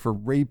Spielberg for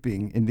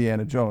raping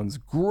Indiana Jones.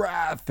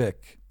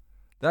 Graphic.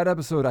 That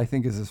episode, I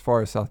think, is as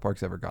far as South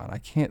Park's ever gone. I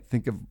can't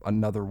think of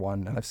another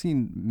one, and I've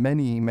seen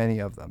many, many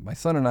of them. My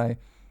son and I,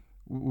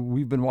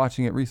 we've been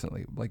watching it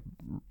recently, like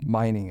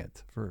mining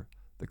it for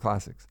the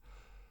classics.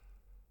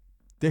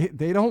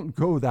 They don't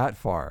go that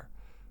far,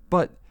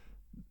 but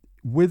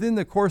within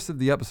the course of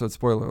the episode,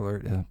 spoiler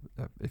alert,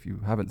 if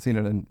you haven't seen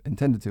it and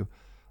intended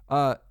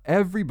to,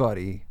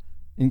 everybody,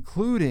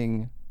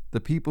 including the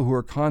people who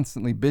are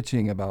constantly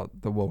bitching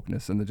about the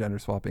wokeness and the gender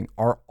swapping,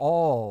 are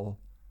all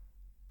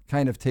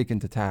kind of taken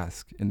to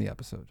task in the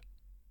episode.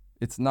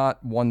 It's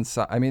not one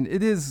side. I mean,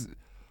 it is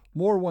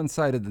more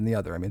one-sided than the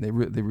other. I mean, they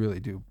really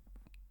do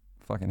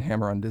fucking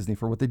hammer on Disney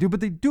for what they do,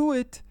 but they do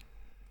it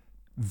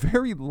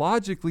very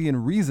logically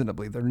and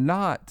reasonably. They're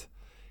not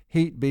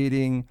hate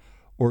baiting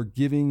or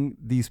giving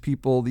these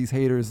people, these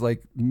haters,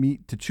 like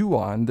meat to chew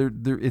on.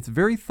 It's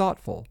very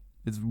thoughtful.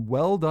 It's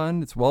well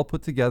done. It's well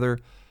put together.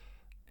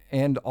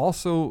 And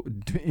also,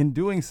 in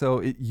doing so,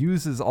 it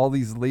uses all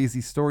these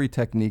lazy story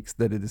techniques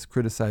that it is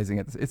criticizing.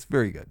 It's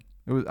very good.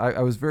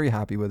 I was very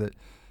happy with it.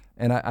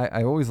 And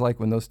I always like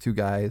when those two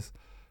guys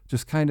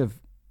just kind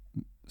of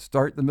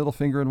start the middle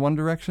finger in one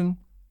direction,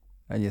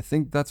 and you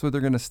think that's where they're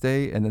going to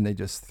stay, and then they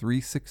just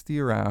 360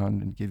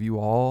 around and give you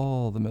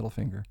all the middle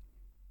finger.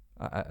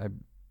 I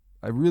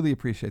really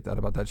appreciate that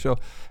about that show.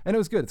 And it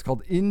was good. It's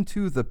called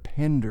Into the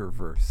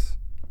Flanaverse.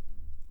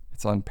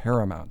 It's on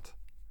Paramount,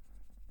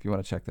 if you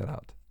want to check that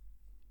out.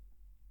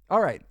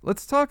 All right,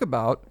 let's talk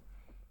about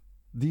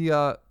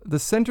the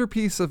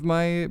centerpiece of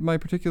my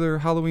particular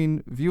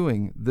Halloween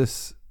viewing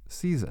this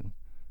season,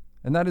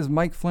 and that is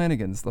Mike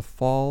Flanagan's The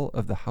Fall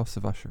of the House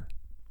of Usher.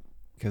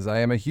 Because I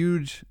am a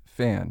huge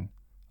fan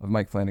of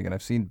Mike Flanagan.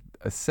 I've seen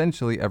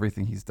essentially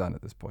everything he's done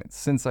at this point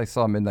since I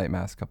saw Midnight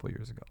Mass a couple of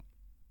years ago.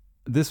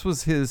 This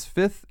was his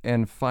fifth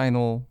and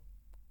final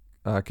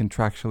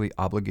contractually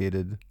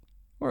obligated,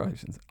 or I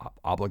shouldn't say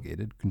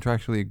obligated,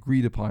 contractually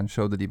agreed upon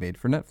show that he made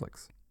for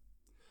Netflix.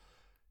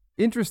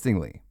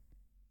 Interestingly,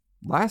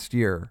 last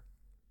year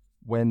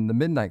when The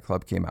Midnight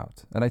Club came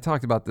out, and I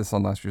talked about this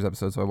on last year's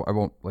episode, so I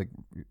won't like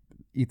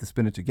eat the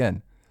spinach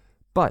again,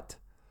 but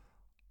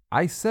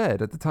I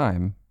said at the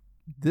time,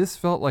 this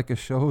felt like a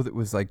show that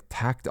was like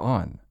tacked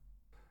on.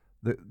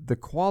 The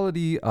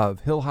quality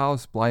of Hill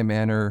House, Bly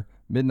Manor,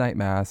 Midnight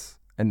Mass,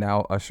 and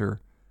now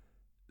Usher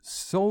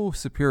so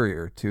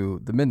superior to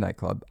the Midnight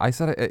Club. I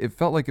said it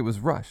felt like it was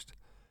rushed.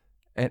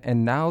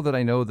 And now that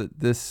I know that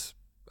this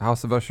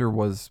House of Usher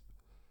was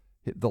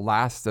the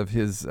last of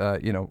his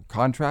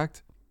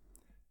contract,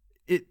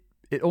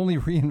 it only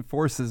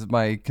reinforces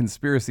my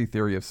conspiracy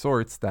theory of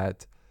sorts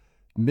that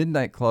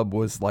Midnight Club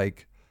was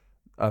like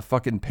a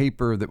fucking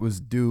paper that was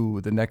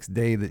due the next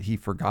day that he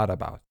forgot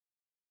about.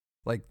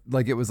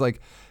 Like it was like,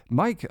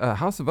 Mike,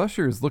 House of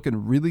Usher is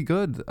looking really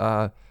good.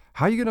 How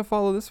are you gonna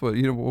follow this one?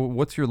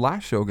 What's your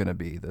last show gonna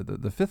be?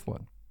 The fifth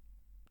one.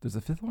 There's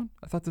a fifth one?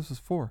 I thought this was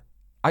 4.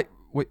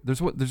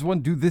 There's one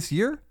due this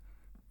year?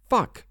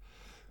 Fuck.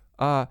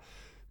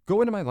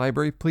 Go into my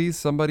library, please,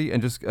 somebody,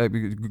 and just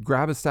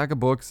grab a stack of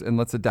books and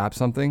let's adapt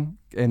something,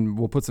 and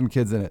we'll put some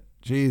kids in it.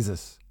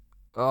 Jesus.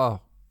 Oh.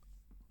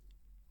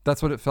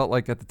 That's what it felt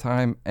like at the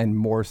time, and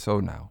more so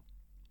now.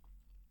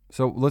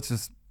 So let's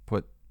just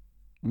put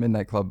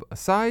Midnight Club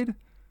aside,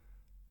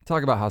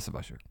 talk about House of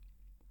Usher.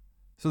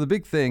 So the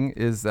big thing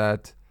is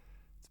that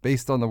it's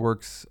based on the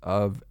works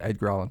of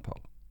Edgar Allan Poe.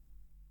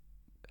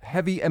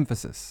 Heavy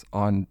emphasis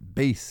on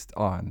based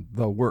on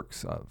the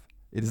works of.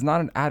 It is not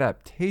an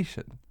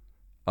adaptation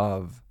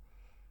of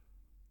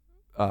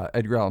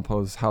Edgar Allan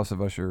Poe's House of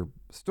Usher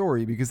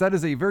story, because that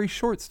is a very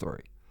short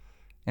story.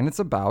 And it's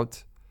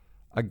about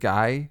a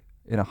guy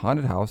in a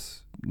haunted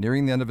house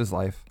nearing the end of his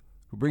life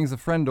who brings a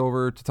friend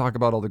over to talk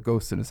about all the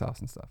ghosts in his house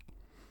and stuff.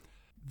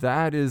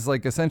 That is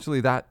like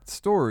essentially that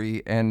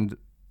story, and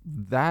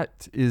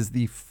that is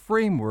the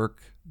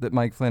framework that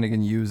Mike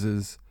Flanagan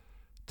uses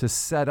to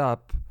set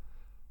up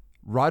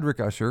Roderick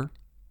Usher,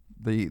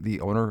 the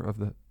owner of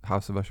the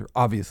House of Usher,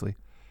 obviously,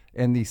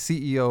 and the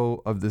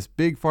CEO of this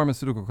big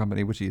pharmaceutical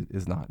company, which he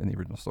is not in the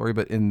original story,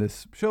 but in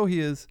this show he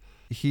is.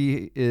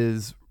 He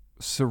is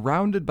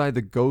surrounded by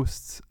the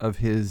ghosts of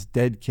his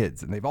dead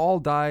kids, and they've all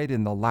died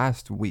in the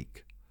last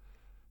week.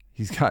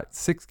 He's got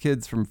 6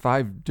 kids from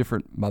 5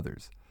 different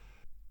mothers.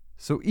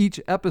 So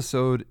each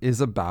episode is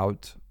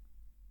about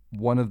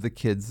one of the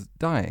kids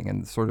dying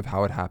and sort of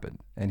how it happened.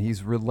 And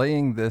he's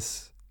relaying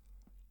this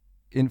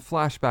in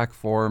flashback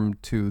form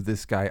to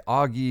this guy,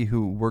 Augie,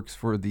 who works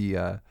for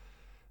the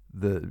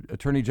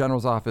Attorney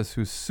General's office,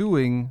 who's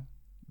suing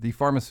the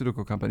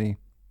pharmaceutical company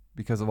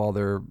because of all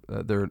they're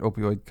an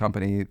opioid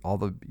company, all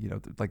the,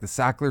 like the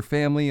Sackler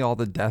family, all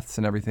the deaths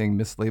and everything,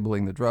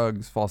 mislabeling the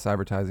drugs, false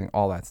advertising,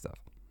 all that stuff.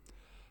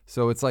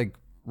 So it's like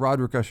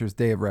Roderick Usher's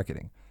Day of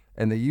Reckoning.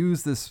 And they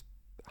use this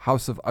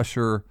House of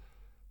Usher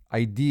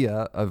idea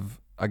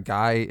of a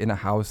guy in a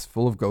house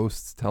full of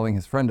ghosts telling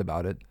his friend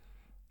about it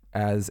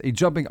as a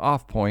jumping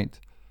off point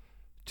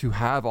to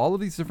have all of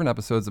these different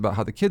episodes about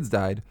how the kids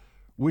died,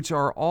 which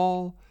are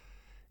all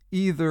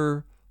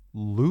either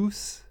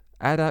loose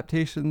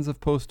adaptations of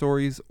Poe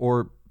stories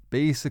or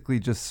basically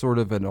just sort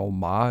of an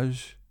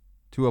homage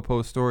to a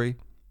Poe story.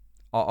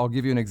 I'll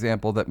give you an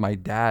example that my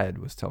dad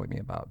was telling me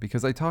about,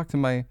 because I talked to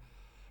my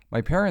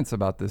parents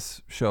about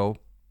this show.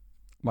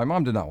 My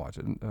mom did not watch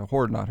it.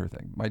 Horror, not her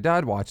thing. My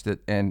dad watched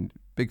it and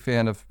big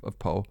fan of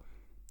Poe,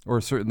 or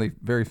certainly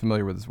very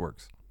familiar with his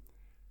works.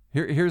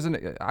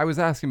 I was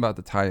asking about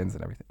the tie-ins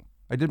and everything.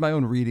 I did my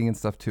own reading and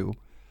stuff too.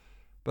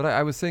 But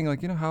I was saying,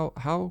 like,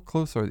 how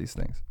close are these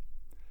things?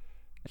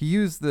 He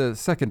used the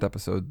second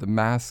episode, The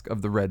Mask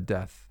of the Red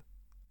Death,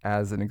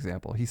 as an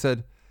example. He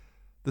said,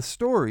 the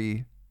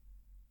story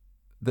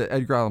that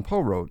Edgar Allan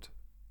Poe wrote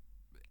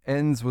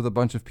ends with a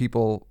bunch of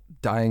people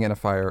dying in a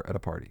fire at a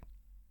party.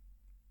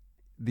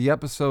 The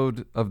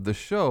episode of the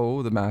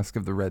show, The Mask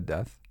of the Red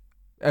Death,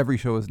 every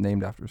show is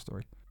named after a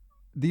story.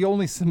 The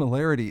only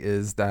similarity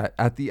is that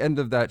at the end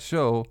of that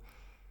show,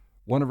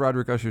 one of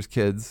Roderick Usher's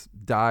kids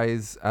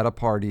dies at a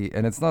party,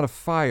 and it's not a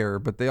fire,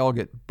 but they all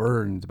get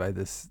burned by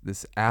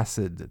this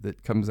acid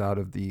that comes out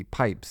of the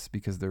pipes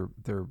because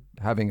they're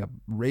having a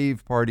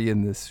rave party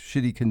in this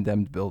shitty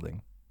condemned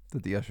building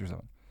that the Ushers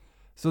own.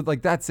 So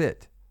like that's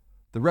it.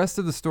 The rest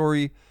of the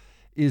story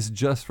is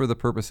just for the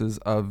purposes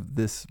of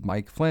this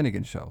Mike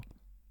Flanagan show.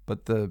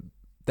 But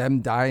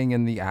them dying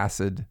in the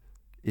acid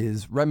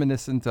is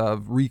reminiscent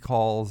of,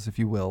 recalls, if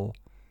you will,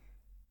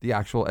 the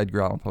actual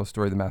Edgar Allan Poe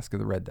story, The Mask of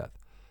the Red Death.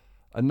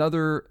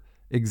 Another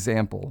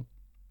example,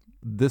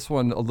 this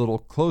one a little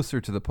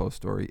closer to the Poe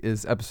story,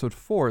 is episode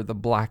 4, The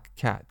Black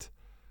Cat,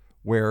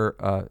 where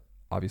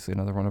obviously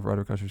another one of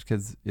Roderick Usher's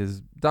kids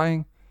is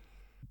dying.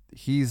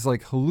 He's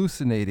like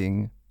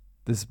hallucinating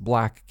this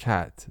black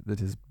cat that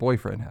his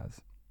boyfriend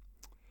has.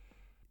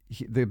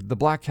 The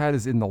black cat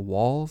is in the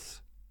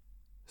walls,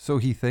 so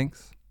he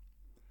thinks.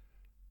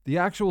 The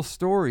actual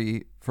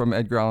story from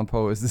Edgar Allan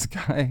Poe is this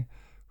guy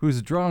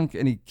who's drunk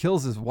and he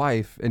kills his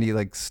wife and he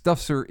like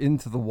stuffs her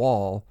into the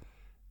wall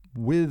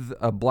with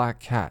a black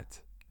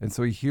cat. And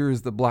so he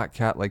hears the black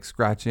cat like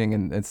scratching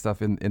and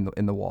stuff in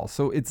the wall.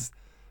 So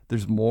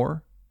there's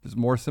more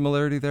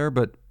similarity there,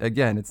 but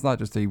again, it's not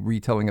just a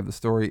retelling of the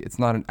story. It's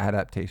not an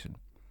adaptation.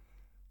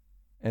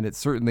 And it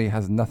certainly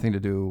has nothing to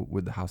do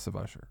with the House of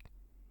Usher.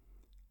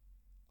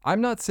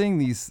 I'm not saying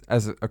these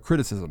as a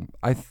criticism.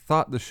 I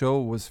thought the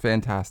show was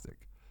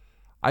fantastic.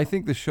 I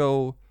think the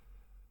show,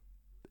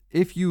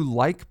 if you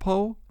like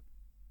Poe,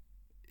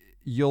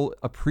 you'll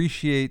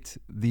appreciate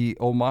the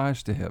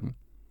homage to him.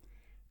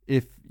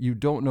 If you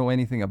don't know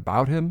anything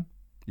about him,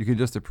 you can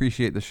just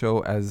appreciate the show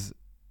as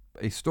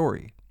a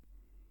story.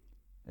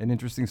 An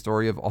interesting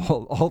story of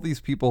all these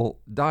people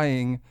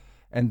dying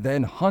and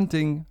then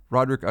haunting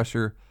Roderick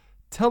Usher,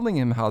 telling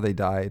him how they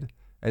died,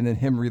 and then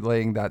him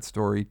relaying that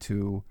story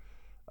to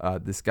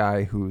this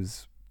guy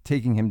who's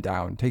taking him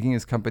down, taking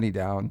his company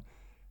down.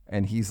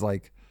 And he's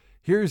like,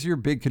 here's your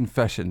big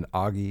confession,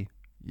 Augie.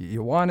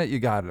 You want it, you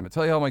got it. I'm going to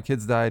tell you how my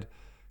kids died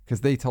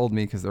because they told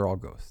me, because they're all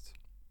ghosts.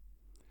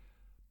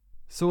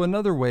 So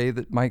another way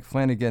that Mike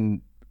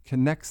Flanagan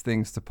connects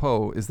things to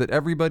Poe is that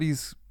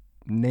everybody's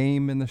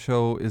name in the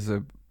show is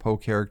a Poe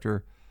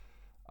character.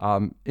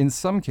 In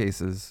some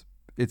cases,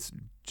 it's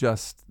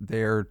just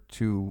there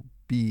to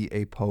be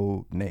a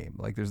Poe name.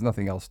 Like there's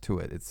nothing else to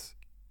it. It's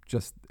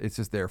just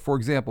there. For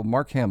example,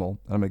 Mark Hamill,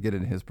 and I'm going to get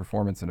into his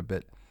performance in a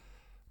bit,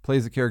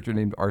 plays a character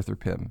named Arthur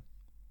Pym.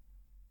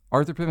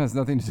 Arthur Pym has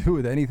nothing to do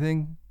with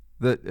anything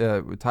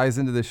that ties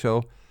into this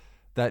show.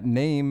 That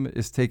name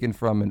is taken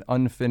from an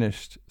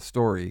unfinished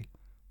story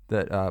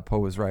that Poe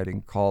was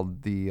writing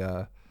called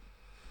the...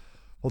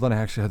 hold on, I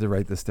actually had to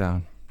write this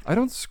down. I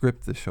don't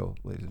script the show,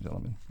 ladies and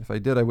gentlemen. If I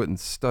did, I wouldn't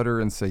stutter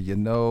and say,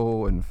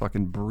 and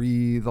fucking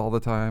breathe all the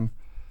time.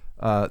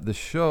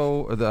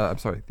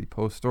 The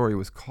Poe story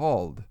was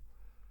called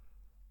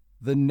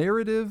The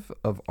Narrative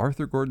of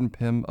Arthur Gordon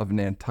Pym of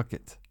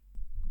Nantucket.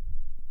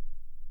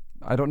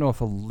 I don't know if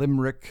a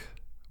limerick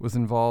was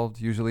involved.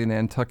 Usually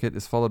Nantucket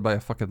is followed by a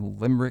fucking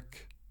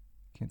limerick.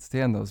 Can't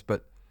stand those,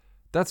 but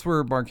that's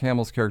where Mark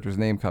Hamill's character's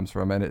name comes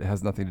from, and it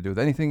has nothing to do with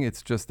anything.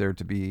 It's just there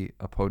to be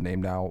a Poe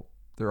name. Now,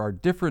 there are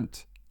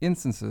different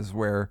instances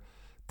where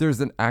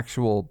there's an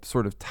actual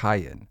sort of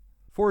tie-in.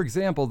 For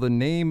example, the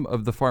name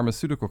of the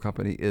pharmaceutical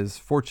company is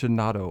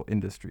Fortunato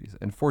Industries,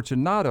 and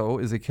Fortunato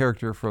is a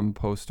character from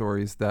Poe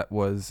stories that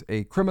was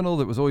a criminal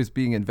that was always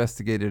being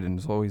investigated and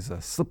was always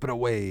slipping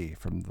away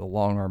from the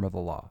long arm of the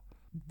law.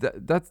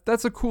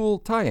 That's a cool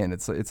tie-in.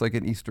 It's like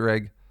an Easter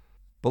egg.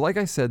 But like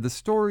I said, the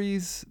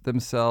stories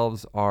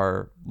themselves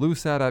are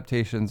loose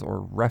adaptations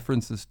or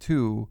references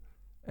to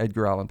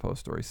Edgar Allan Poe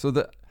stories. So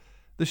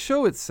the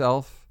show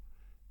itself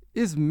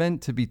is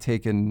meant to be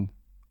taken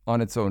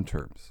on its own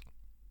terms.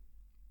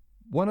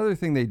 One other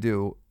thing they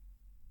do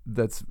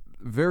that's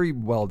very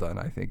well done,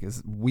 I think,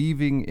 is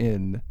weaving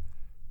in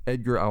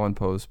Edgar Allan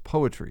Poe's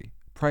poetry,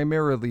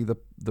 primarily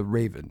the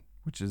Raven,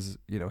 which is,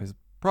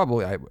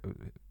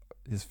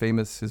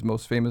 his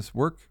most famous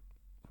work,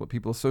 what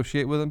people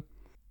associate with him.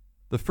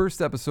 The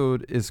first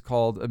episode is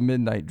called A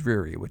Midnight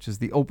Dreary, which is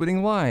the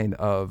opening line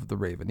of The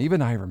Raven.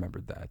 Even I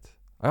remembered that.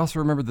 I also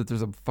remembered that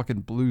there's a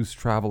fucking Blues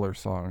Traveler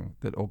song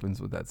that opens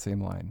with that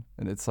same line.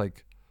 And it's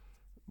like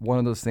one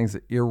of those things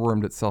that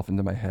earwormed itself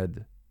into my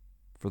head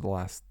for the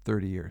last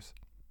 30 years.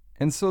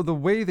 And so the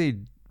way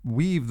they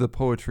weave the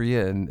poetry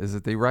in is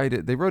that they wrote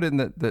in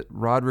that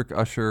Roderick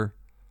Usher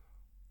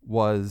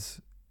was,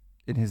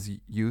 in his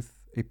youth,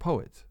 a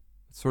poet.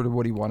 It's sort of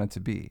what he wanted to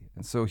be.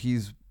 And so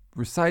he's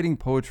reciting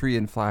poetry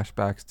in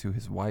flashbacks to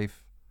his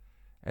wife,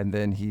 and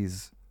then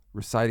he's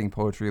reciting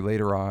poetry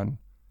later on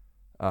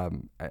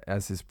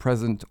as his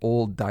present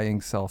old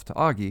dying self to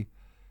Augie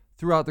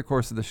throughout the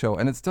course of the show,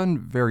 and it's done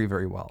very,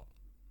 very well.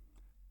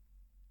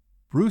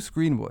 Bruce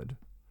Greenwood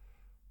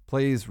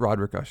plays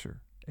Roderick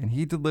Usher, and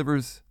he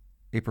delivers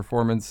a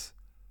performance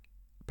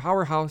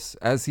powerhouse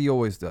as he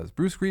always does.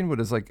 Bruce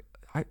Greenwood is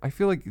I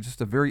feel like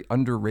just a very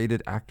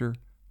underrated actor.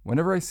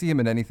 Whenever I see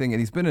him in anything, and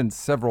he's been in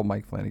several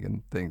Mike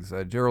Flanagan things.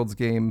 Gerald's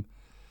Game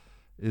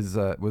was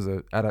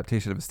an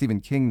adaptation of a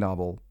Stephen King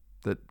novel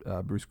that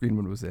Bruce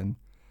Greenwood was in.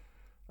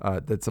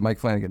 That's a Mike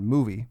Flanagan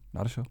movie,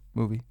 not a show,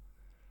 movie.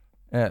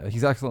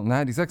 He's excellent in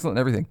that. He's excellent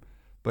in everything.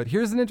 But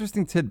here's an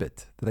interesting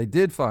tidbit that I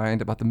did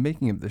find about the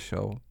making of this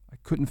show. I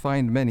couldn't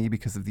find many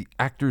because of the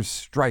actors'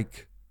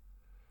 strike.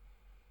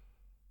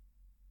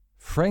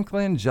 Frank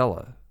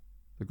Langella,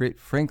 the great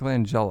Frank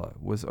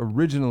Langella, was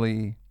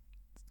originally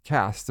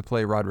cast to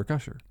play Roderick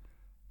Usher,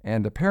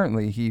 and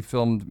apparently he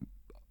filmed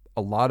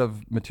a lot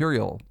of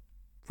material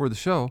for the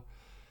show,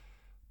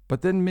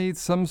 but then made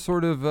some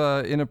sort of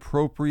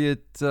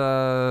inappropriate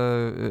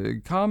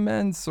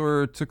comments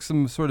or took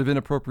some sort of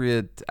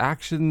inappropriate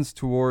actions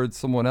towards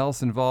someone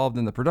else involved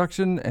in the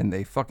production, and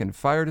they fucking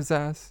fired his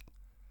ass,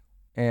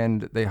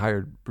 and they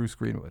hired Bruce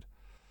Greenwood.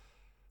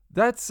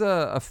 That's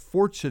a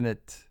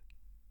fortunate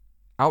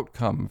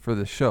outcome for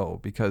the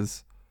show,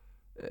 because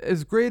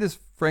as great as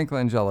Frank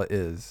Langella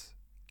is,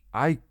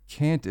 I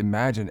can't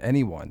imagine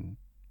anyone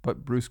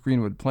but Bruce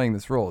Greenwood playing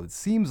this role. It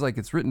seems like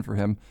it's written for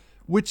him,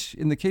 which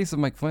in the case of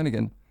Mike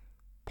Flanagan,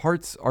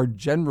 parts are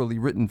generally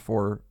written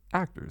for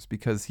actors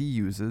because he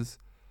uses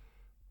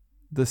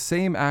the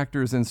same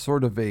actors in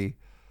sort of a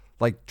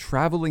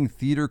traveling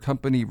theater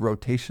company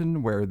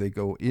rotation where they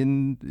go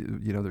in,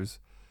 there's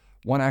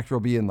one actor will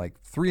be in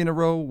 3 in a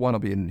row, one will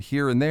be in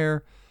here and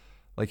there.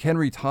 Like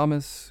Henry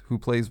Thomas, who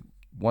plays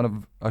one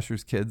of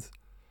Usher's kids,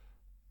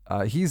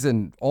 he's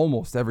in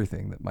almost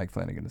everything that Mike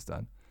Flanagan has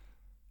done.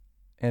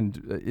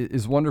 and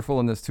is wonderful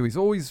in this too. He's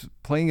always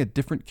playing a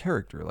different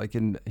character. Like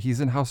he's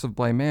in House of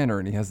Bly Manor,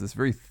 and he has this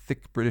very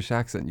thick British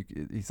accent.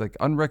 He's like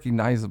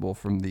unrecognizable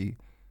from the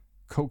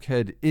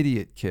cokehead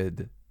idiot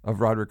kid of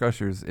Roderick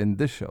Usher's in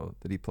this show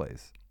that he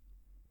plays.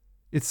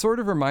 It sort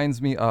of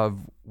reminds me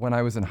of when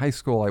I was in high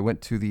school. I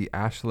went to the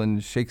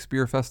Ashland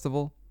Shakespeare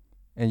Festival,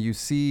 and you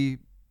see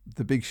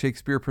the big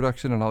Shakespeare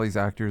production, and all these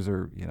actors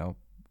are,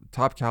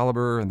 top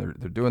caliber, and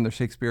they're doing their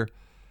Shakespeare.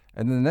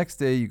 And then the next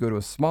day you go to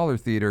a smaller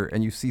theater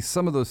and you see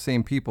some of those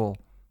same people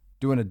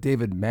doing a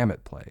David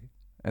Mamet play,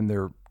 and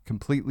they're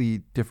completely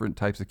different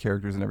types of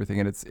characters and everything.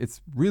 And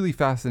it's really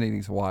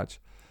fascinating to watch.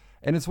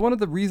 And it's one of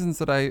the reasons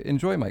that I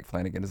enjoy Mike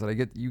Flanagan, is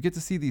that you get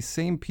to see these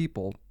same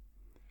people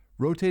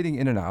rotating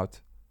in and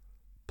out,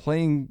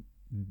 playing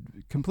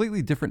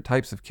completely different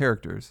types of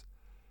characters,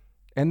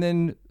 and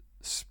then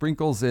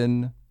sprinkles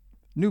in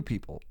new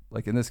people.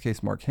 Like in this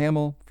case, Mark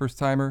Hamill, first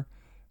timer.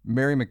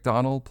 Mary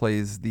McDonnell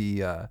plays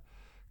the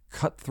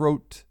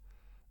cutthroat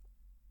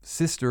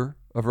sister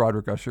of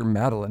Roderick Usher,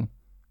 Madeline,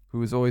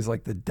 who is always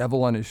like the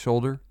devil on his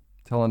shoulder,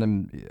 telling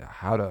him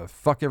how to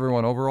fuck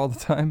everyone over all the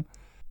time.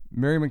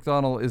 Mary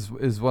McDonnell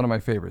is one of my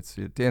favorites.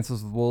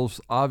 Dances with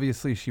Wolves.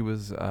 Obviously, she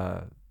was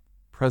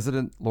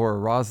President Laura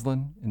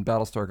Roslin in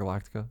Battlestar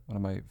Galactica, one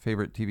of my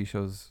favorite TV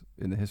shows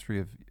in the history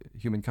of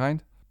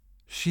humankind.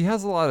 She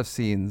has a lot of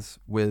scenes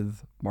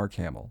with Mark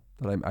Hamill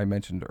that I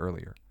mentioned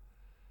earlier.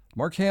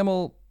 Mark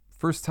Hamill,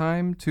 first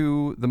time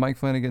to the Mike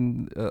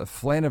Flanagan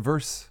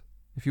Flanaverse,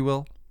 if you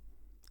will,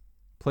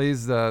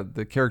 plays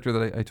the character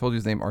that I told you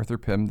his name, Arthur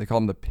Pym. They call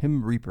him the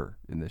Pym Reaper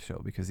in this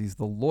show because he's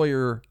the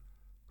lawyer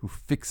who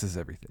fixes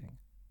everything.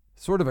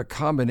 Sort of a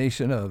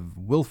combination of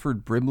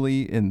Wilford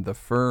Brimley in The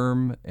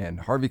Firm and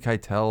Harvey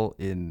Keitel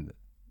in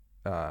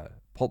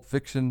Pulp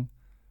Fiction,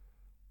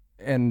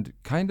 and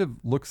kind of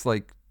looks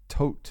like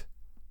Tote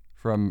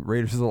from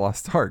Raiders of the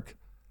Lost Ark.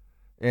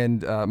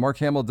 And Mark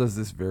Hamill does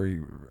this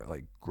very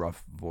like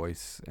gruff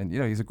voice, and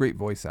he's a great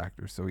voice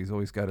actor, so he's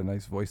always got a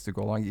nice voice to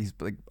go along. He's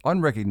like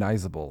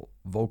unrecognizable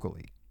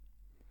vocally.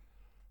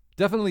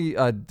 Definitely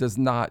does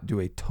not do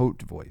a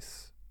Tote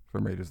voice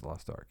from Raiders of the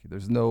Lost Ark.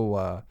 There's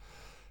no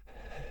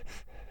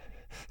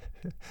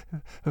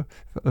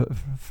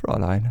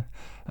Fräulein,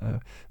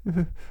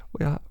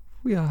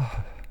 we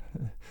are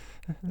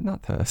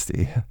not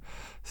thirsty.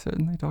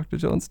 Certainly, Dr.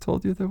 Jones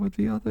told you there would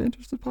be other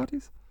interested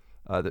parties.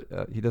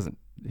 He doesn't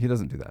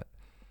do that.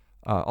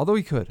 Although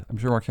he could. I'm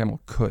sure Mark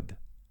Hamill could.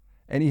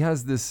 And he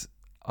has this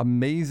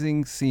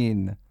amazing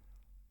scene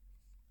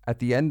at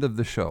the end of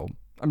the show.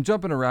 I'm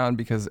jumping around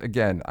because,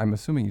 again, I'm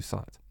assuming you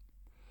saw it.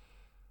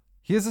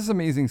 He has this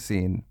amazing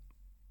scene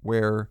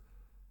where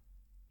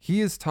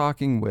he is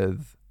talking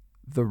with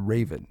the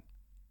Raven.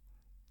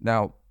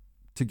 Now,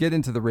 to get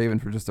into the Raven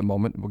for just a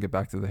moment, we'll get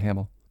back to the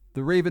Hamill.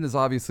 The Raven is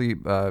obviously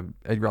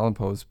Edgar Allan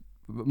Poe's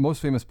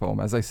most famous poem,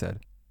 as I said.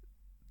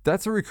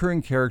 That's a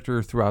recurring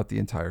character throughout the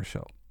entire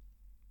show,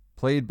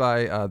 played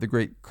by the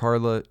great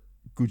Carla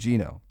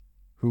Gugino,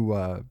 who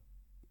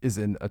is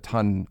in a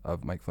ton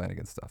of Mike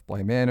Flanagan stuff.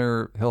 Bly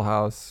Manor, Hill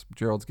House,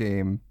 Gerald's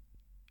Game.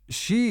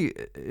 She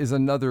is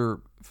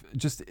another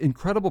just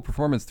incredible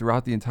performance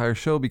throughout the entire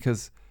show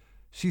because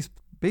she's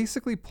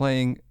basically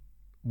playing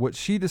what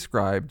she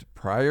described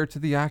prior to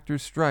the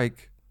actors'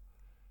 strike,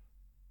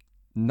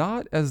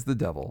 not as the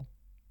devil,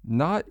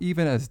 not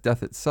even as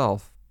death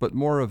itself, but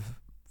more of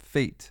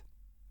fate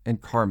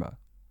and karma.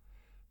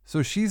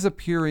 So she's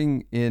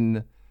appearing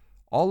in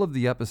all of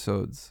the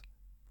episodes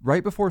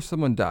right before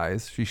someone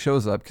dies. She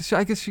shows up because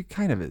I guess she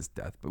kind of is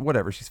death, but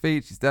whatever. She's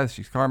fate, she's death,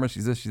 she's karma,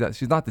 she's this, she's that.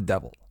 She's not the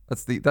devil.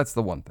 That's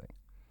the one thing.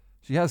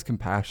 She has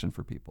compassion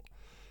for people.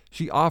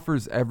 She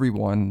offers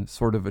everyone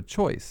sort of a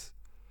choice.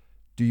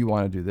 Do you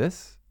want to do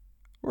this?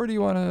 Or do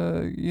you want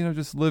to,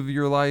 just live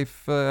your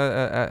life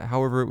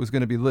however it was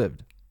going to be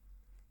lived?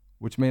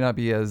 Which may not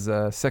be as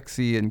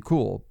sexy and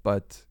cool,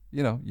 but,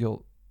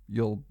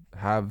 you'll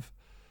have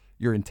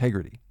your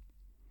integrity.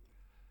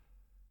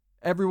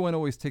 Everyone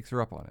always takes her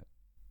up on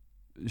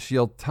it.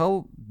 She'll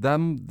tell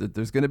them that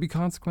there's going to be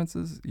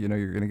consequences. You're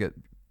going to get,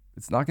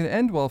 it's not going to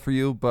end well for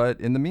you, but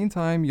in the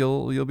meantime,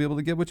 you'll be able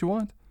to get what you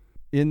want.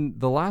 In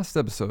the last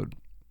episode,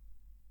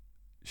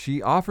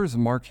 she offers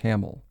Mark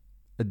Hamill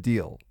a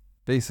deal,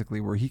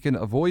 basically, where he can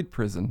avoid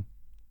prison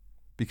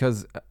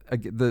because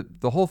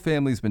the whole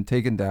family's been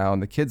taken down.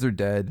 The kids are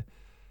dead.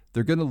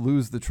 They're going to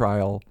lose the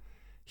trial.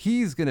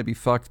 He's going to be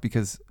fucked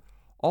because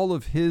all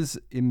of his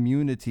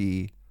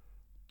immunity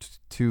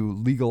to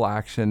legal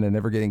action and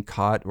never getting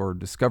caught or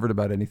discovered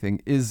about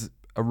anything is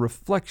a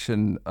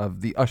reflection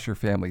of the Usher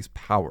family's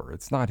power.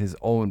 It's not his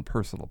own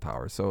personal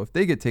power. So if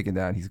they get taken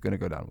down, he's going to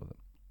go down with them.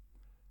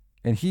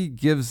 And he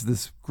gives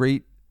this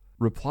great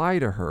reply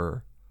to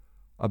her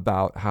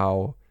about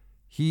how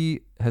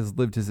he has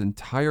lived his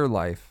entire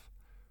life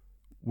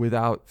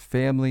without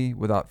family,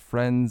 without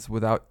friends,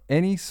 without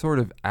any sort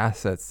of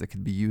assets that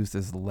could be used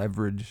as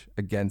leverage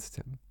against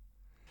him.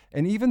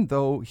 And even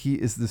though he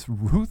is this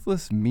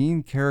ruthless,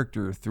 mean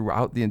character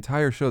throughout the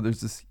entire show,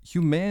 there's this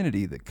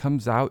humanity that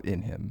comes out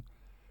in him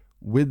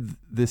with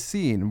this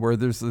scene where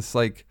there's this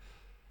like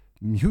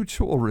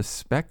mutual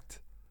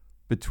respect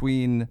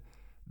between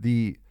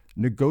the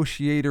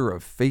negotiator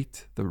of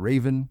fate, the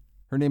Raven.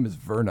 Her name is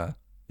Verna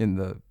in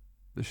the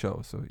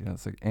show. So,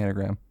 it's like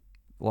anagram,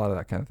 a lot of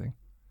that kind of thing.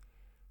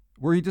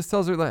 Where he just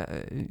tells her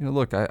that,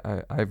 look,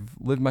 I've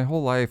lived my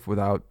whole life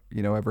without,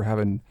 ever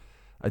having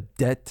a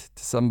debt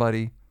to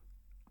somebody.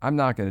 I'm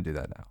not going to do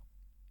that now.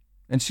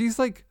 And she's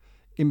like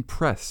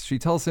impressed. She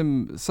tells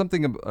him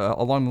something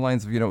along the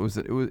lines of,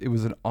 it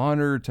was an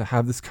honor to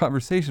have this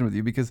conversation with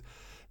you, because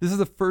this is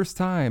the first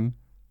time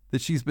that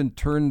she's been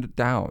turned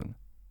down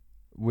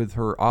with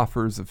her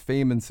offers of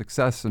fame and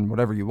success and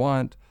whatever you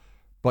want,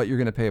 but you're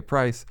going to pay a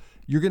price.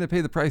 You're going to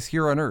pay the price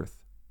here on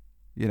earth.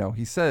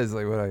 He says,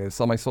 like, what, I got to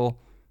sell my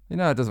soul? It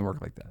doesn't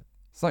work like that.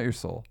 It's not your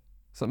soul.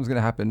 Something's going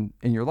to happen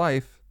in your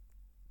life.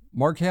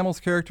 Mark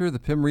Hamill's character, the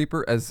Pim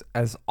Reaper, as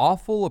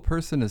awful a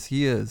person as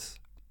he is,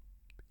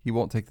 he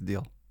won't take the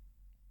deal.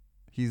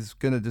 He's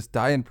going to just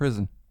die in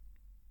prison.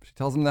 She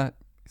tells him that.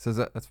 He says,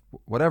 that's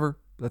whatever.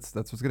 That's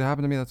what's going to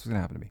happen to me. That's what's going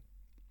to happen to me.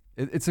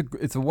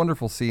 It's a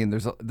wonderful scene.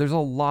 There's a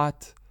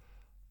lot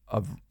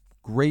of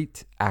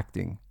great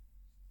acting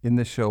in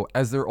this show,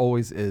 as there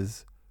always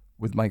is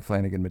with Mike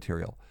Flanagan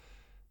material.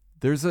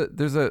 There's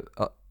a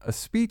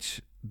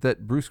speech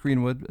that Bruce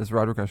Greenwood, as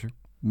Roderick Usher,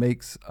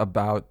 makes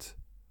about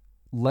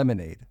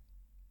lemonade.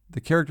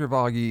 The character of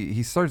Augie,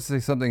 he starts to say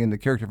something, and the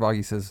character of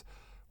Augie says,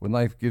 when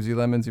life gives you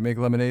lemons, you make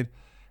lemonade.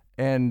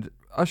 And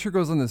Usher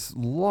goes on this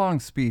long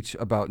speech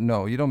about,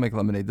 no, you don't make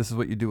lemonade. This is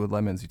what you do with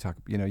lemons.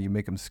 You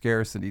make them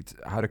scarce, and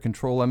how to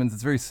control lemons.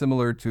 It's very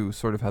similar to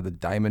sort of how the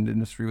diamond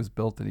industry was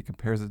built, and he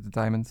compares it to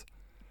diamonds.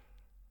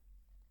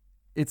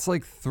 It's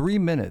like 3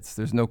 minutes.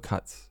 There's no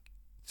cuts.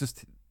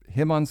 Just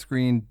him on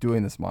screen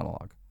doing this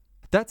monologue.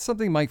 That's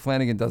something Mike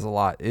Flanagan does a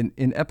lot.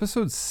 In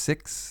episode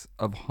 6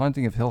 of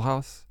Haunting of Hill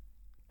House,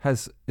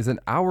 is an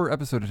hour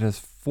episode. It has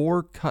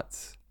 4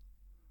 cuts.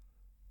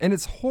 And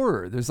it's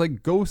horror. There's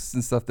like ghosts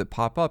and stuff that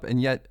pop up,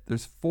 and yet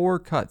there's 4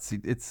 cuts.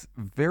 It's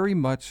very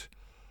much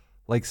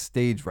like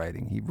stage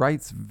writing. He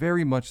writes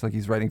very much like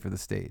he's writing for the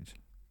stage.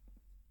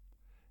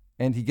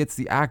 And he gets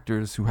the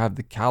actors who have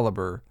the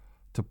caliber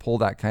to pull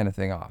that kind of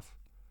thing off.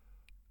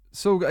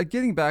 So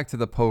getting back to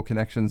the Poe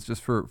connections,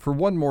 just for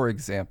one more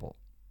example,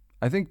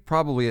 I think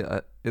probably,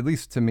 at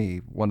least to me,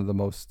 one of the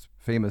most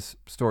famous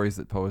stories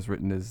that Poe has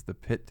written is The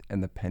Pit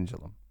and the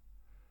Pendulum.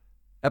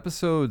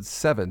 Episode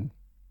 7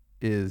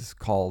 is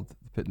called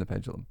The Pit and the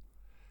Pendulum.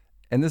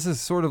 And this is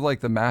sort of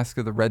like the Mask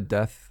of the Red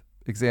Death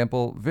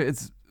example.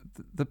 It's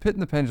The Pit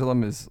and the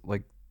Pendulum is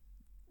like,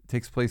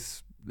 takes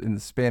place in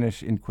the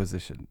Spanish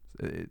Inquisition.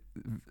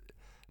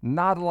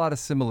 Not a lot of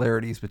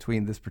similarities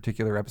between this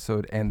particular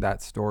episode and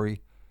that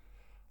story.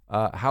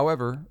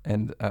 However,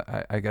 and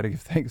I got to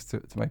give thanks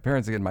to my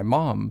parents again. My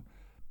mom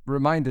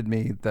reminded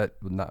me that,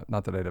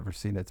 not that I'd ever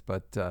seen it,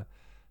 but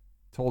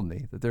told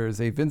me that there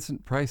is a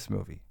Vincent Price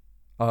movie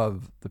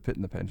of The Pit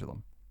and the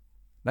Pendulum.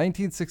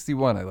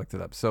 1961, I looked it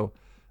up. So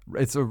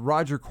it's a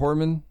Roger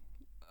Corman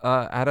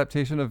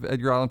adaptation of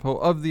Edgar Allan Poe,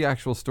 of the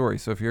actual story.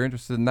 So if you're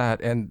interested in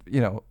that, and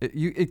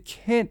it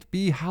can't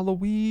be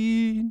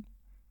Halloween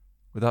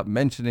without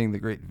mentioning the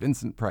great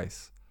Vincent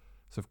Price.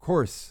 So of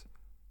course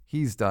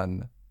he's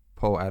done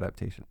Poe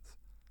adaptations.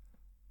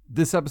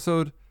 This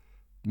episode,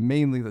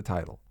 mainly the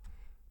title.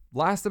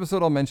 Last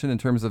episode I'll mention in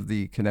terms of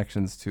the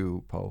connections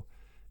to Poe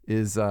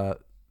is The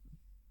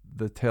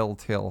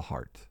Telltale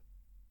Heart.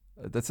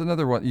 That's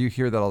another one. You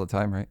hear that all the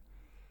time, right?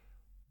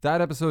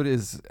 That episode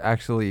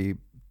actually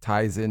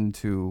ties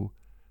into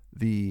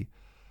the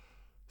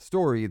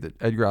story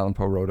that Edgar Allan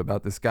Poe wrote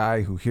about this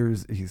guy who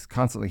he's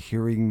constantly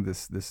hearing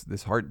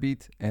this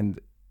heartbeat.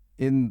 And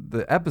in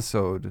the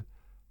episode,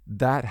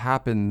 that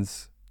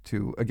happens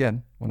to,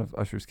 again, one of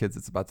Usher's kids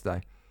that's about to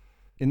die.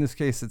 In this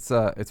case, it's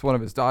one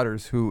of his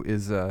daughters who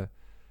is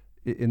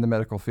in the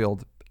medical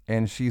field,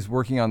 and she's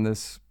working on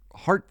this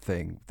heart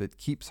thing that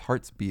keeps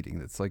hearts beating.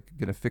 That's like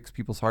going to fix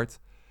people's hearts.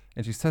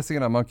 And she's testing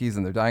it on monkeys,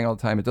 and they're dying all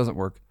the time. It doesn't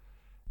work.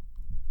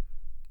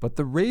 But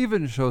the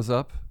Raven shows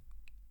up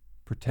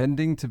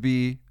pretending to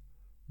be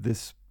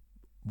this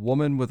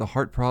woman with a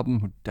heart problem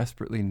who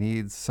desperately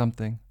needs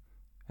something.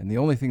 And the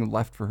only thing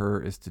left for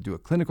her is to do a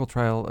clinical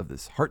trial of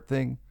this heart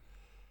thing.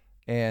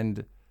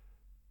 And,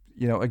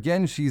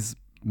 again, she's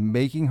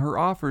making her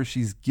offer.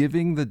 She's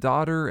giving the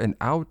daughter an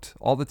out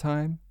all the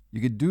time.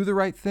 You could do the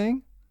right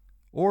thing,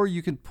 or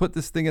you can put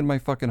this thing in my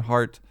fucking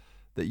heart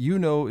that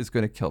is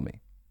going to kill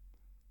me.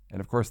 And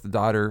of course, the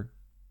daughter,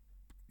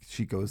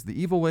 she goes the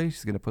evil way.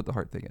 She's going to put the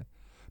heart thing in.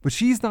 But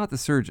she's not the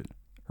surgeon.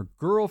 Her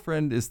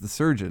girlfriend is the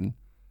surgeon.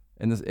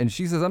 And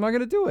she says, I'm not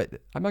going to do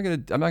it. I'm not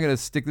going to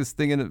stick this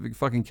thing in and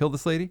fucking kill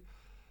this lady.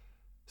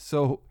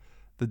 So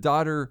the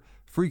daughter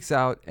freaks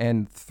out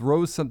and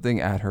throws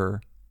something at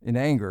her in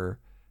anger.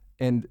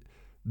 And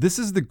this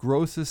is the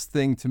grossest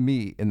thing to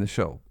me in the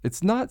show.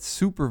 It's not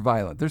super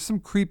violent. There's some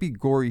creepy,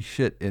 gory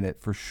shit in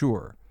it for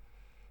sure.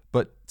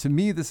 But to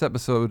me, this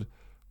episode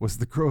was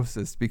the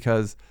grossest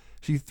because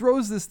She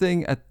throws this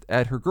thing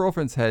at her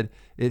girlfriend's head.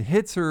 It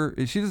hits her.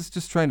 She's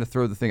just trying to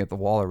throw the thing at the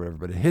wall or whatever,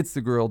 but it hits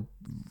the girl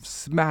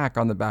smack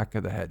on the back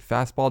of the head.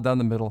 Fastball down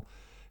the middle.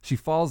 She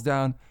falls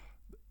down.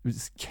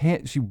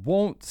 She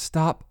won't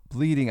stop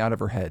bleeding out of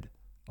her head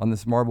on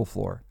this marble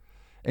floor.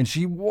 And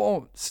she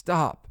won't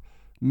stop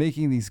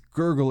making these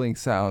gurgling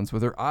sounds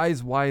with her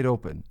eyes wide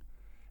open.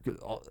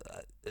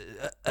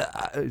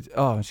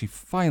 Oh, she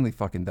finally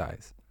fucking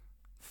dies.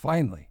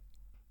 Finally.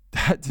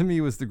 That to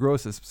me was the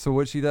grossest. So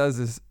what she does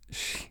is,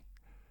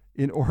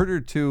 in order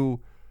to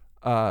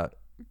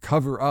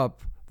cover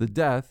up the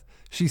death,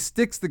 she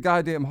sticks the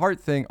goddamn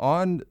heart thing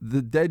on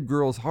the dead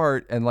girl's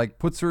heart and like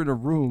puts her in a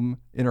room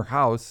in her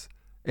house,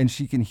 and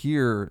she can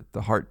hear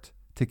the heart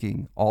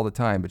ticking all the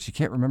time, but she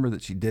can't remember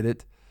that she did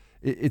it.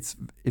 It's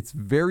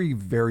very,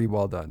 very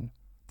well done.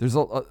 There's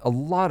a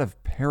lot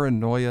of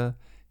paranoia,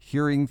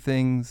 hearing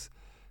things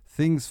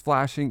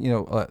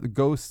flashing,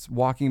 ghosts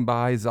walking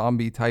by,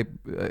 zombie type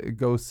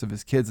ghosts of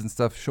his kids and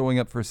stuff showing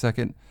up for a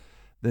second,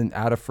 then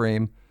out of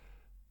frame.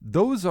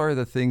 Those are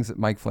the things that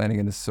Mike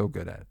Flanagan is so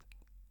good at.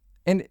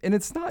 And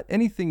it's not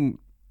anything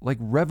like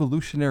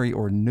revolutionary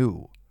or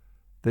new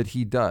that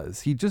he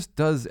does. He just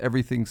does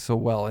everything so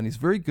well, and he's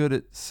very good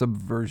at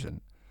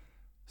subversion.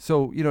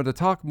 So, to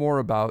talk more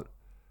about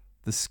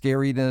the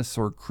scariness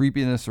or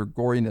creepiness or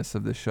goriness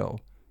of this show,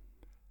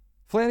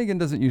 Flanagan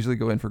doesn't usually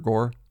go in for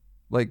gore.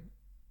 Like,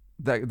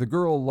 the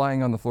girl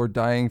lying on the floor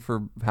dying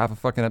for half a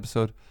fucking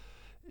episode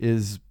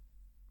is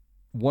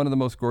one of the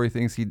most gory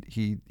things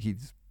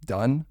he's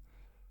done.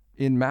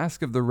 In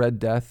Mask of the Red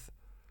Death,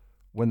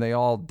 when they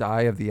all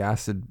die of the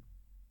acid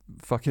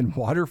fucking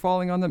water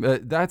falling on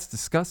them, that's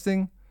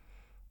disgusting.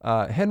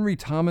 Henry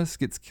Thomas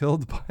gets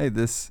killed by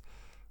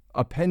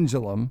a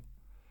pendulum,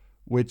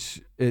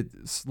 which it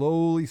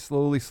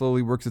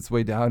slowly works its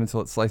way down until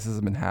it slices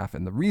him in half.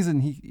 And the reason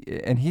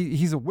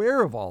he's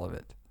aware of all of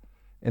it,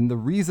 and the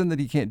reason that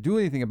he can't do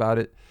anything about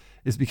it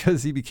is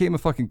because he became a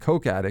fucking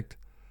coke addict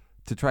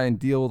to try and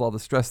deal with all the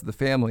stress of the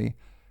family.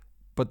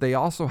 But they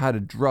also had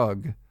a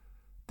drug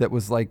that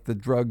was like the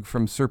drug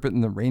from Serpent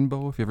and the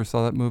Rainbow. If you ever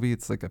saw that movie,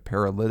 it's like a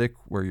paralytic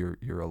where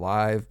you're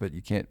alive, but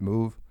you can't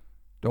move.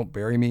 Don't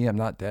bury me, I'm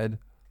not dead.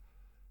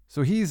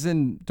 So he's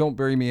in Don't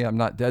Bury Me, I'm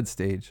Not Dead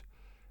stage.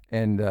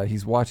 And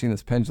he's watching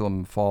this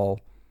pendulum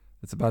fall.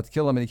 It's about to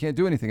kill him, and he can't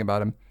do anything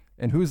about him.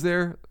 And who's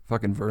there?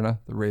 Fucking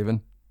Verna, the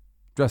Raven,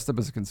 dressed up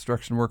as a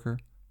construction worker,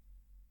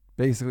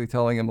 basically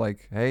telling him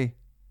like, hey,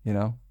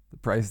 the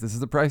price, this is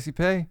the price you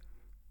pay.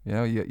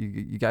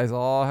 You guys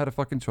all had a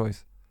fucking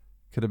choice.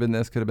 Could have been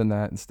this, could have been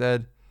that.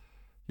 Instead,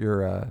 you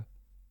were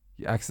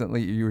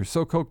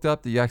so coked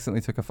up that you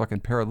accidentally took a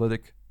fucking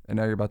paralytic, and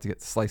now you're about to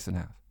get sliced in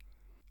half,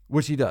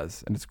 which he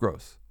does, and it's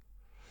gross.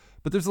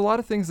 But there's a lot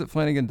of things that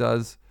Flanagan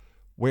does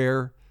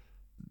where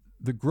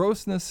the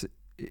grossness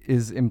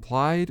is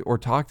implied or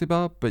talked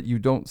about, but you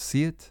don't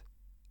see it.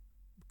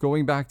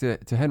 Going back to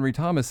Henry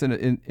Thomas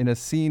in a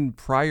scene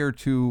prior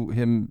to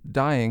him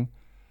dying,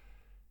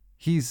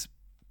 he's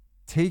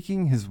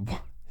taking his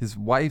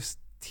wife's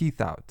teeth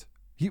out.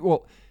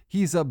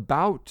 He's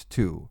about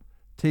to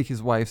take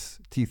his wife's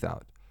teeth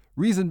out.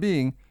 Reason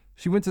being,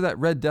 she went to that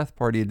Red Death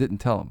party and didn't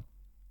tell him.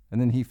 And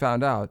then he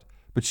found out,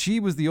 but she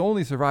was the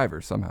only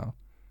survivor somehow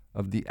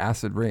of the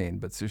acid rain.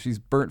 But so she's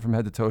burnt from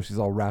head to toe. She's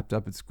all wrapped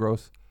up. It's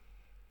gross.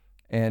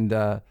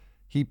 And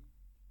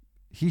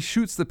he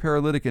shoots the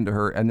paralytic into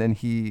her, and then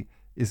he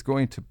is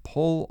going to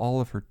pull all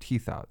of her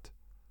teeth out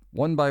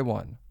one by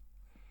one.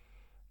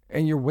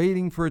 And you're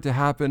waiting for it to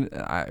happen,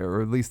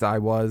 or at least I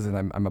was, and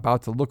I'm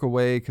about to look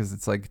away because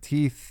it's like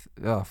teeth.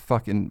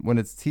 When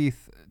it's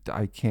teeth,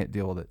 I can't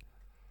deal with it.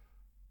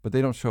 But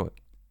they don't show it.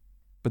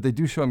 But they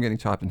do show him getting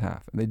chopped in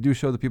half, and they do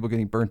show the people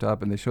getting burnt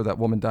up, and they show that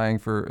woman dying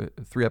for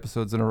 3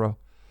 episodes in a row.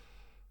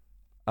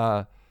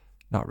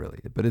 Not really,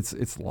 but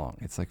it's long.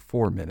 It's like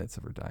 4 minutes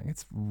of her dying.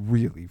 It's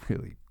really,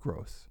 really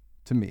gross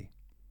to me.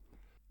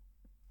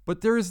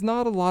 But there is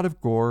not a lot of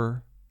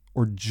gore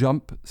or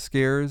jump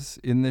scares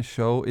in this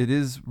show. It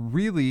is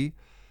really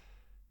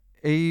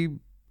a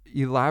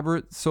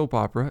elaborate soap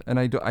opera, and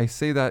I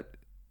say that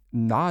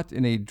not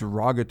in a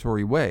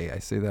derogatory way. I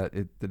say that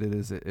it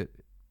is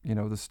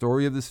the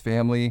story of this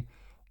family,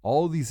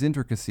 all these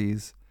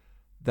intricacies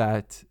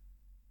that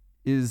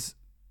is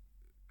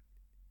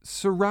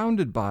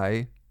surrounded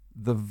by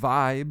the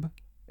vibe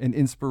and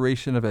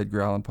inspiration of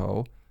Edgar Allan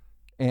Poe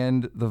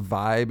and the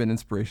vibe and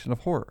inspiration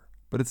of horror.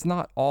 But it's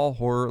not all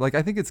horror. Like,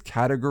 I think it's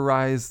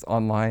categorized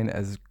online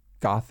as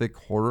gothic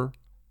horror,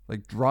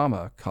 like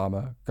drama,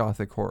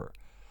 gothic horror.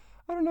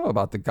 I don't know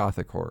about the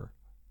gothic horror.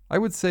 I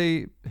would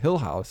say Hill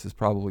House is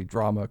probably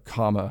drama,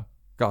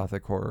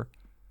 gothic horror.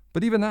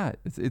 But even that,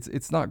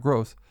 it's not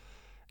gross.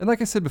 And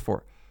like I said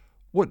before,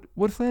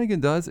 what Flanagan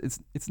does,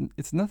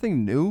 it's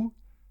nothing new.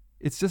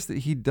 It's just that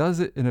he does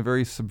it in a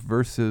very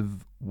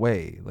subversive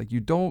way. Like, you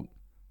don't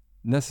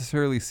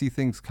necessarily see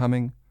things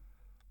coming,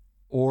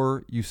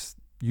 or you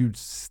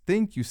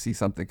think you see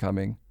something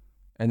coming,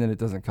 and then it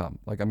doesn't come.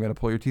 Like, I'm going to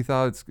pull your teeth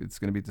out. It's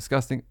going to be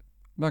disgusting.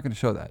 I'm not going to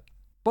show that.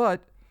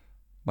 But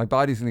my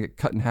body's going to get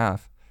cut in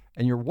half,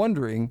 and you're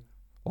wondering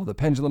while the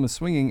pendulum is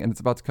swinging and it's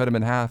about to cut him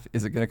in half.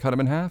 Is it going to cut him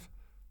in half?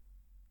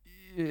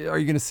 Are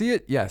you going to see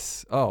it?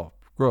 Yes. Oh,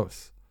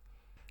 gross.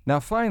 Now,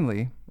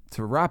 finally,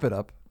 to wrap it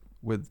up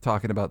with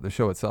talking about the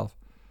show itself,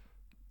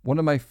 one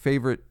of my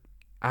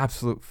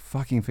absolute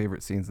fucking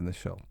favorite scenes in the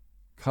show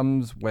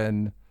comes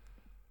when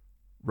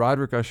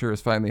Roderick Usher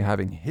is finally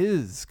having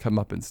his come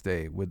up and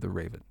stay with the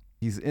Raven.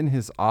 He's in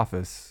his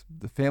office.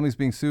 The family's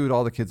being sued.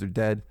 All the kids are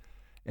dead.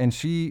 And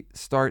she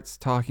starts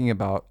talking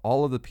about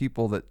all of the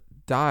people that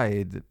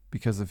died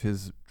because of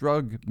his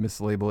drug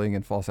mislabeling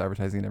and false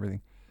advertising and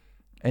everything.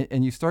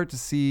 And you start to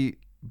see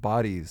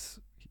bodies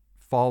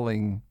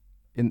falling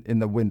in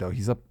the window.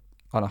 He's up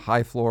on a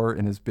high floor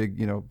in his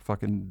big,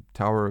 fucking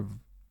tower of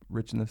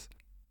richness.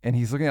 And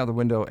he's looking out the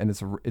window and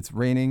it's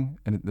raining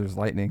and there's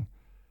lightning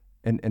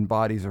and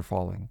bodies are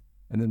falling.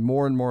 And then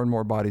more and more and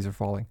more bodies are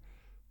falling.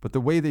 But the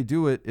way they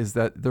do it is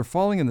that they're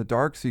falling in the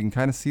dark so you can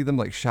kind of see them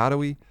like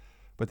shadowy.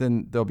 But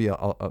then there'll be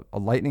a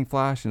lightning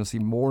flash and you'll see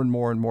more and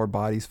more and more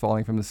bodies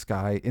falling from the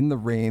sky in the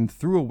rain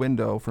through a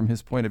window from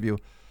his point of view.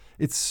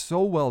 It's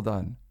so well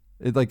done.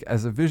 Like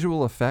as a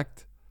visual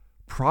effect,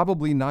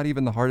 probably not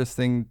even the hardest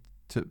thing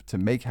to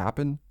make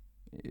happen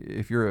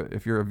if you're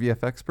a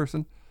VFX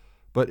person,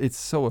 but it's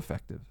so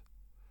effective.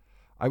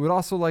 I would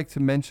also like to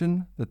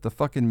mention that the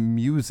fucking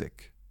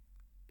music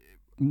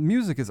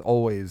is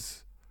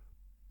always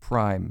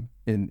prime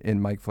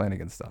in Mike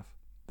Flanagan stuff.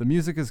 The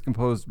music is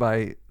composed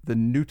by the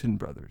Newton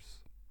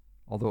brothers,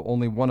 although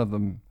only one of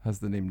them has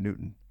the name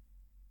Newton.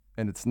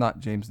 And it's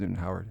not James Newton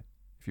Howard,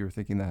 if you were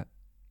thinking that.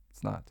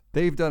 It's not.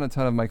 They've done a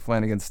ton of Mike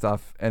Flanagan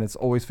stuff, and it's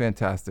always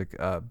fantastic.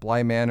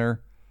 Bly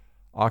Manor,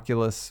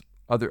 Oculus,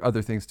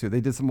 other things too.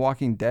 They did some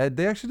Walking Dead.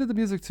 They actually did the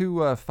music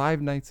to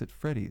Five Nights at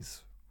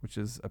Freddy's, which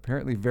is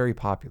apparently very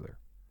popular.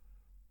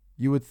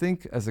 You would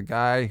think, as a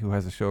guy who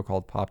has a show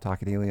called Pop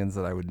Talkin' Aliens,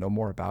 that I would know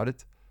more about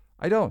it.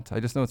 I don't. I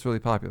just know it's really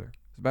popular.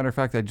 As a matter of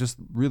fact,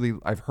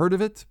 I've heard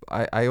of it.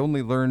 I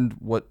only learned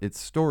what its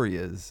story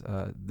is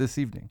this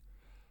evening.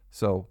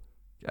 So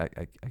I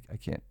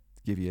can't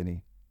give you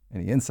any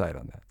insight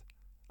on that.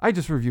 I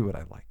just review what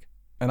I like.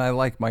 And I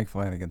like Mike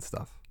Flanagan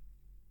stuff.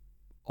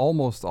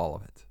 Almost all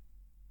of it.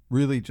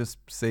 Really just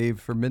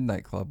save for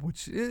Midnight Club,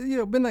 which,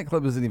 Midnight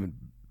Club isn't even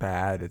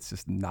bad. It's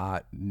just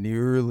not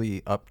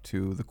nearly up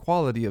to the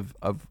quality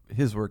of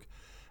his work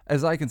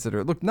as I consider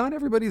it. Look, not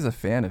everybody's a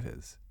fan of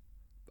his.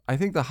 I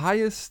think the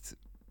highest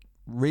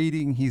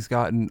rating he's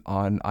gotten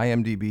on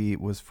IMDb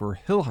was for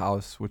Hill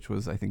House, which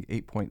was, I think,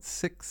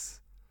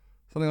 8.6,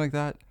 something like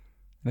that.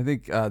 And I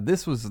think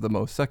this was the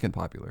most second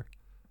popular,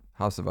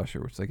 House of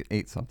Usher, which is like an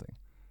 8 something.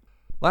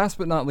 Last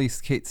but not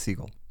least, Kate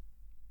Siegel.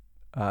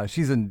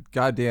 She's in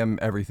goddamn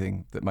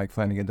everything that Mike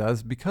Flanagan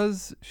does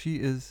because she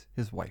is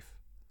his wife.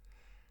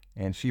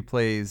 And she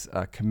plays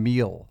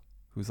Camille,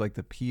 who's like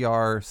the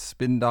PR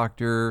spin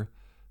doctor,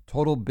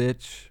 total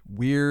bitch,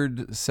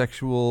 weird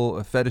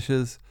sexual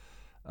fetishes,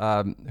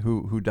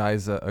 who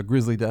dies a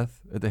grisly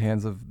death at the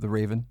hands of the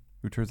Raven,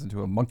 who turns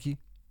into a monkey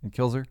and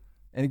kills her.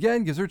 And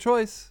again, gives her a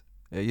choice.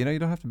 You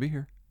don't have to be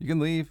here. You can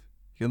leave.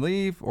 You can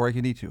leave, or I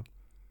can eat you.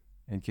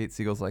 And Kate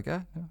Siegel's like,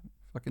 no,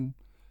 fucking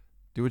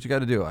do what you got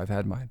to do. I've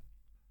had mine.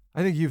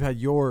 I think you've had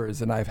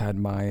yours, and I've had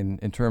mine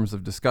in terms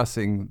of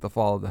discussing the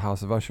fall of the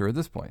House of Usher at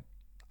this point.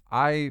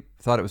 I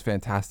thought it was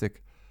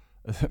fantastic,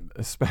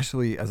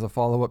 especially as a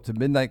follow-up to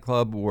Midnight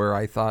Club, where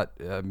I thought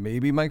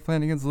maybe Mike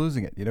Flanagan's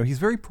losing it. He's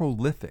very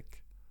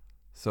prolific.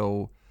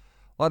 So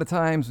a lot of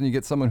times when you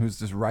get someone who's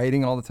just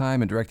writing all the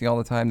time and directing all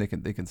the time,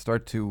 they can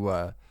start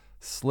to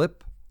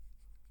slip.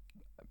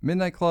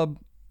 Midnight Club,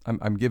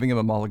 I'm giving him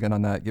a mulligan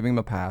on that, giving him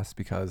a pass,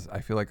 because I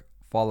feel like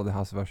Fall of the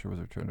House of Usher was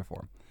a return to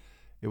form.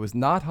 It was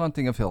not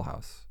Haunting of Hill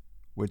House,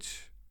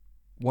 which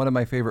one of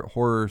my favorite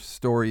horror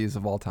stories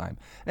of all time.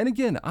 And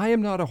again, I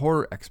am not a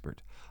horror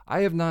expert.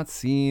 I have not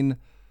seen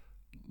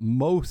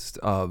most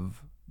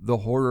of the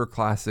horror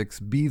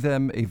classics, be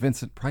them a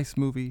Vincent Price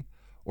movie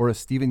or a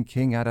Stephen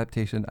King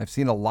adaptation. I've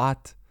seen a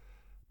lot,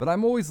 but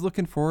I'm always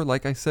looking for,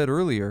 like I said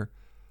earlier,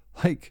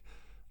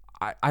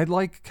 I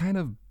like kind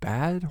of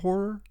bad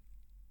horror,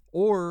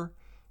 or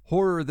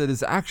horror that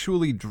is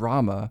actually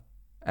drama,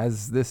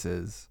 as this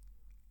is,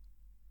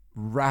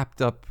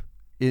 wrapped up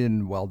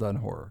in well-done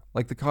horror,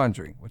 like The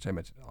Conjuring, which I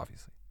mentioned,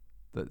 obviously.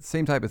 The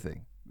same type of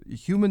thing.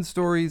 Human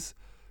stories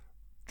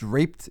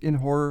draped in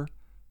horror,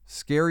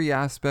 scary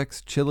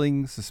aspects,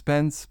 chilling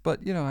suspense, but,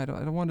 I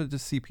don't want to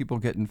just see people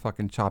getting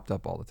fucking chopped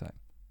up all the time,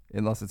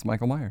 unless it's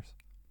Michael Myers.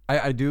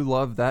 I do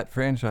love that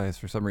franchise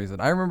for some reason.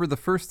 I remember the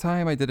first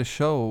time I did a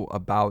show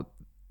about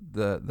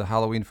the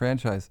Halloween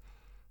franchise,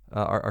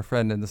 our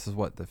friend, and this is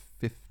the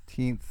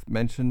 15th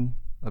mention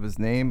of his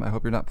name. I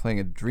hope you're not playing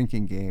a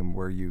drinking game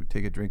where you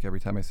take a drink every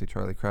time I say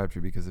Charlie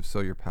Crabtree, because if so,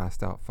 you're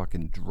passed out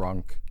fucking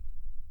drunk.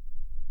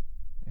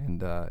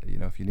 And,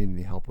 if you need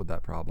any help with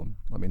that problem,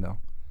 let me know.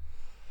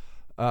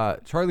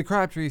 Charlie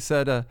Crabtree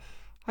said,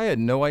 I had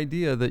no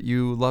idea that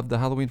you loved the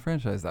Halloween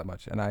franchise that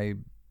much. And I,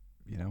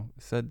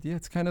 said, yeah,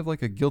 it's kind of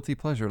like a guilty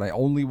pleasure. And I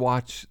only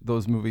watch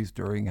those movies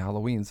during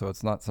Halloween, so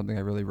it's not something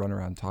I really run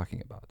around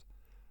talking about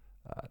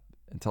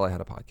until I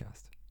had a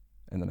podcast.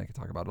 and then I can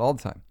talk about it all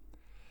the time.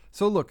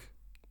 So look,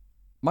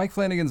 Mike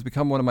Flanagan's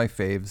become one of my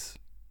faves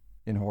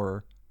in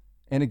horror.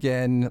 And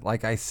again,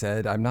 like I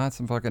said, I'm not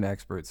some fucking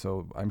expert,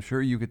 so I'm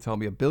sure you could tell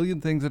me a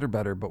billion things that are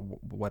better, but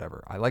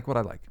whatever. I like what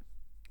I like.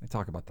 I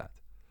talk about that.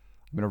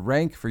 I'm going to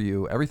rank for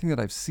you everything that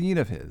I've seen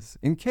of his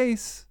in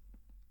case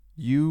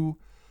you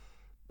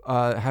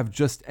have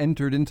just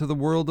entered into the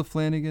world of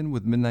Flanagan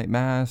with Midnight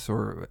Mass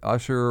or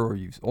Usher, or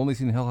you've only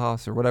seen Hill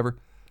House or whatever.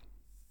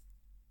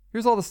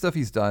 Here's all the stuff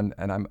he's done,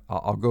 and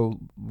I'll go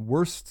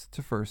worst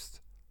to first,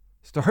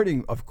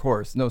 starting, of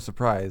course, no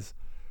surprise,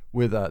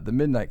 with The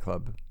Midnight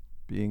Club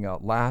being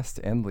last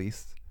and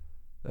least.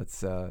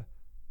 That's a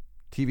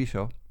TV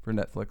show for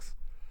Netflix.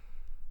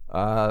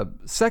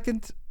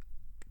 Second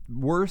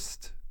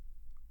worst,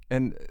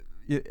 and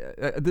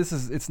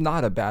it's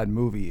not a bad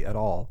movie at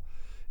all,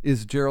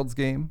 is Gerald's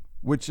Game,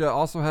 which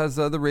also has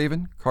The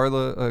Raven,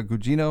 Carla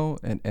Gugino,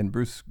 and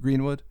Bruce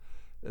Greenwood.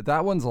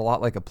 That one's a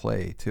lot like a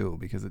play, too,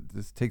 because it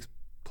just takes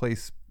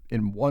place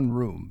in one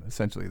room,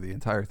 essentially, the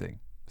entire thing.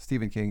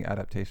 Stephen King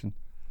adaptation.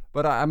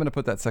 But I'm going to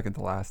put that second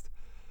to last.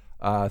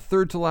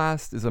 Third to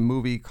last is a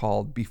movie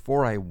called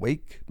Before I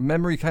Wake.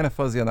 Memory kind of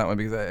fuzzy on that one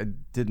because I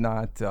didn't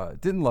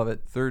love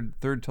it.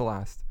 Third to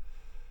last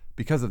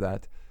because of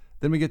that.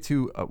 Then we get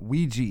to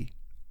Ouija,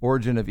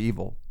 Origin of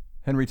Evil.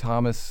 Henry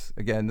Thomas,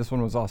 again, this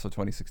one was also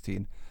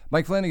 2016.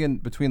 Mike Flanagan,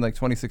 between like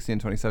 2016 and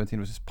 2017,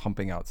 was just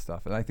pumping out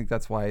stuff. And I think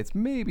that's why it's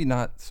maybe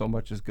not so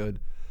much as good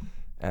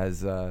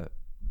as the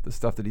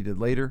stuff that he did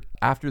later.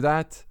 After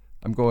that,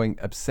 I'm going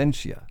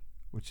Absentia,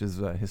 which is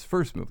his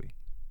first movie.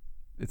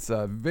 It's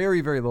a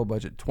very, very low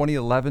budget,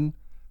 2011,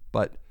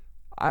 but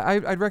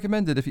I'd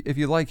recommend it if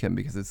you like him,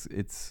 because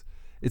it's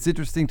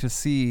interesting to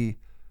see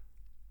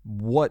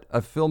what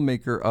a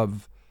filmmaker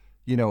of,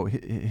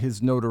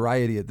 his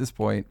notoriety at this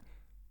point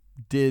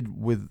did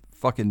with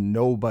fucking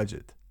no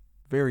budget.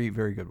 Very,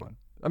 very good one.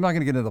 I'm not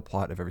going to get into the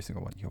plot of every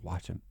single one. You can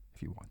watch them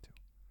if you want to.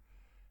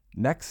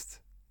 Next,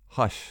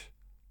 Hush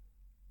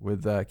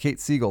with Kate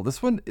Siegel.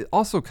 This one is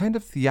also kind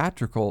of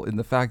theatrical in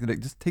the fact that it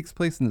just takes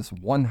place in this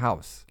one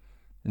house,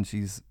 and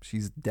she's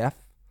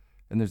deaf,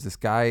 and there's this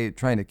guy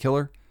trying to kill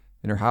her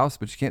in her house,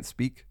 but she can't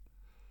speak.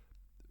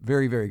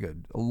 Very, very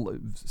good.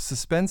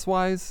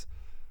 Suspense-wise,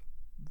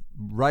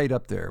 right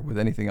up there with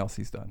anything else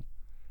he's done.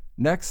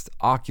 Next,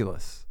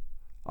 Oculus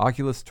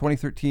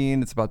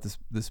 2013. It's about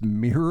this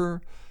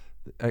mirror.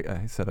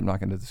 I said I'm not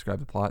going to describe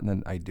the plot, and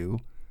then I do.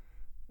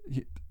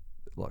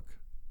 Look,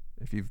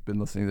 if you've been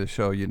listening to the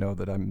show, you know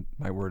that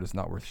my word is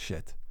not worth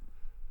shit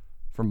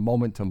from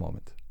moment to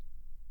moment.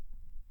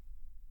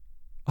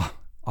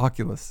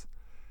 Oculus.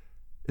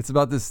 It's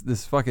about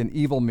this fucking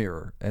evil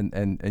mirror,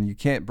 and you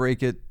can't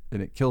break it,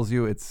 and it kills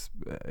you.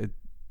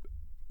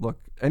 Look,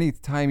 any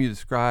time you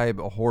describe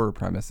a horror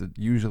premise, it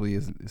usually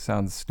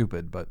sounds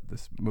stupid, but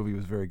this movie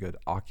was very good.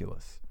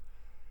 Oculus.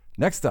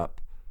 Next up,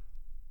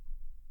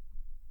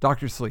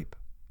 Dr. Sleep.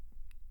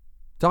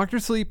 Dr.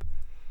 Sleep,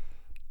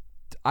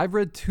 I've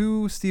read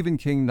 2 Stephen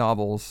King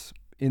novels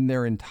in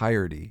their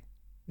entirety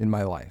in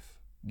my life.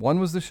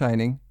 One was The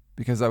Shining,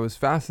 because I was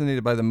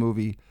fascinated by the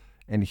movie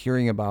and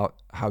hearing about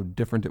how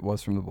different it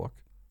was from the book.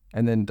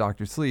 And then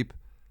Dr. Sleep,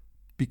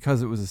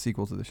 because it was a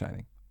sequel to The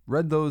Shining.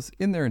 Read those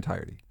in their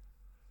entirety.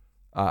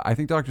 I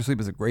think Dr. Sleep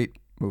is a great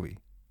movie.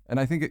 And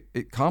I think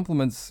it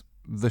complements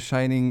The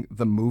Shining,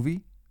 the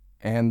movie,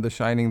 and The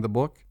Shining, the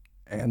book,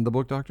 and the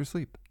book Dr.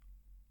 Sleep.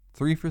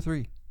 3 for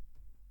 3.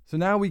 So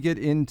now we get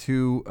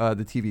into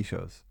the TV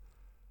shows.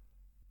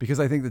 Because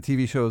I think the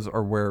TV shows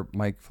are where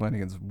Mike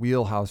Flanagan's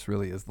wheelhouse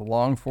really is. The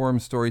long-form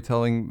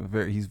storytelling,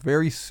 he's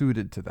very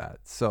suited to that.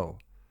 So,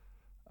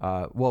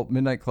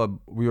 Midnight Club,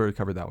 we already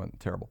covered that one.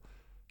 Terrible.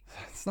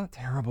 It's not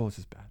terrible, it's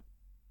just bad.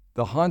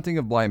 The Haunting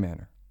of Bly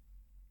Manor.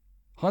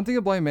 Haunting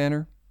of Bly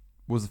Manor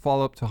was a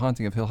follow-up to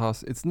Haunting of Hill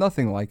House. It's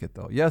nothing like it,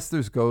 though. Yes,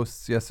 there's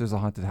ghosts. Yes, there's a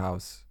haunted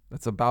house.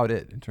 That's about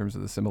it in terms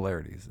of the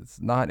similarities.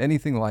 It's not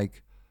anything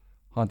like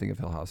Haunting of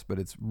Hill House, but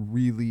it's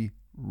really,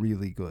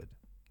 really good.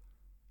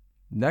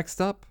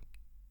 Next up,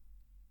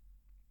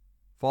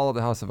 Fall of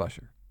the House of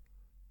Usher.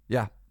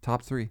 Yeah,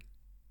 top 3.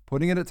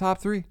 Putting it at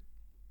top 3.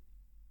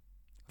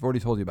 I've already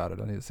told you about it. I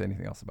don't need to say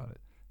anything else about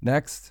it.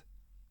 Next,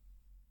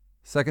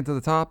 second to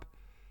the top,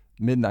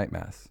 Midnight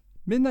Mass.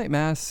 Midnight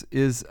Mass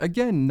is,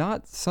 again,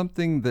 not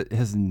something that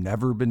has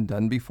never been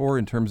done before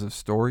in terms of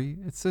story.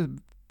 It's a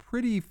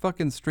pretty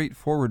fucking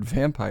straightforward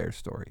vampire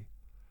story.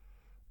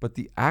 But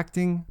the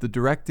acting, the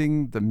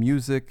directing, the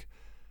music,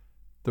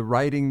 the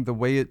writing, the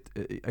way it,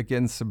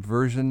 again,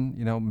 subversion,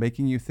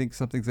 making you think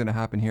something's going to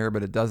happen here,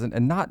 but it doesn't.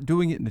 And not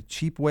doing it in a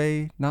cheap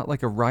way, not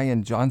like a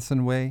Rian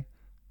Johnson way,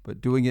 but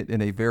doing it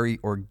in a very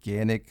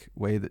organic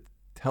way that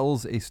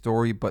tells a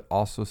story, but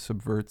also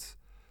subverts.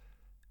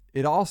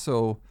 It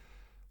also,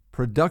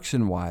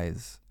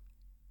 production-wise,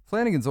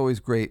 Flanagan's always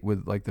great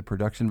with like the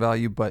production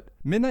value, but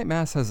Midnight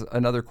Mass has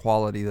another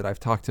quality that I've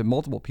talked to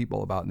multiple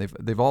people about, and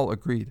they've all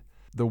agreed.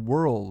 The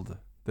world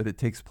that it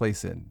takes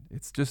place in.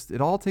 It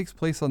all takes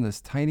place on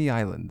this tiny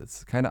island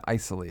that's kind of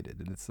isolated,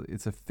 and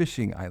it's a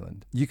fishing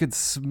island. You could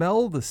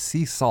smell the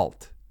sea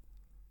salt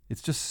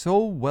It's just so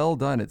well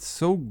done. It's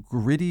so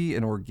gritty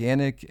and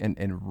organic and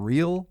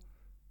real.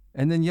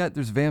 And then yet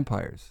there's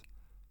vampires.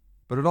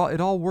 But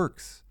it all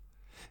works.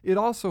 It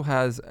also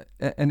has,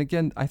 and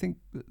again, I think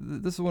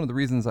this is one of the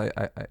reasons I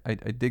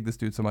dig this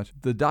dude so much.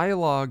 The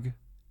dialogue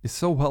is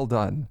so well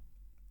done.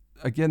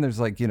 Again, there's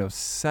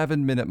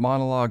 7-minute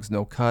monologues,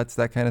 no cuts,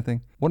 that kind of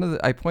thing.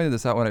 I pointed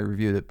this out when I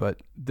reviewed it,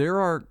 but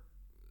there are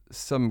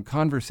some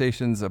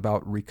conversations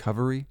about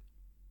recovery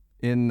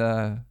in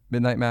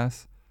Midnight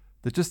Mass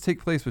that just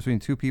take place between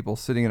two people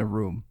sitting in a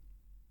room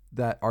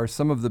that are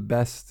some of the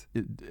best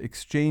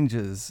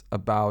exchanges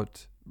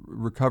about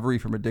recovery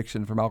from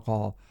addiction, from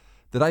alcohol,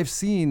 that I've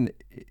seen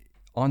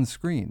on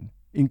screen,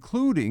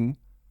 including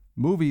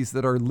movies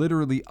that are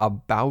literally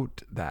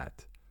about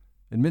that.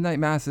 And Midnight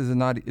Mass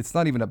it's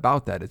not even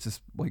about that. It's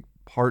just like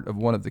part of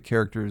one of the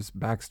characters'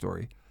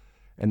 backstory.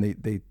 And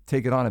they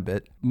take it on a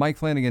bit. Mike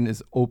Flanagan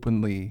is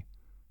openly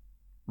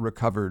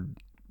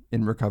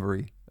in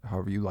recovery,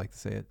 however you like to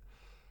say it,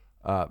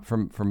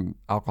 from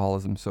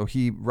alcoholism. So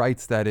he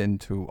writes that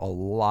into a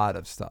lot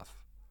of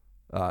stuff.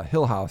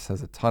 Hill House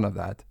has a ton of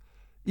that.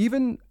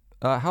 Even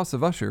House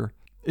of Usher,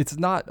 it's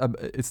not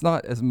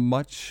as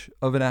much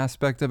of an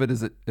aspect of it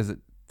as it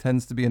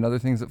tends to be in other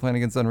things that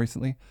Flanagan's done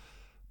recently.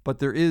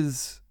 But it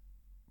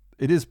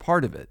is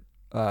part of it.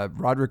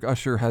 Roderick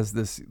Usher has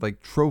this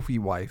trophy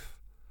wife,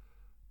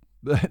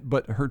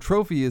 but her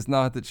trophy is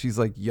not that she's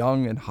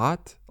young and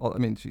hot. I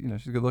mean, she's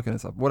good looking and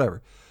stuff,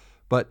 whatever.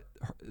 But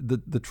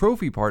the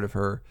trophy part of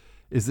her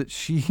is that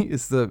she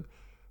is the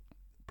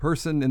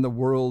person in the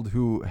world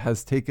who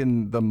has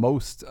taken the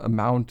most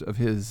amount of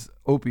his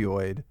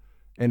opioid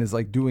and is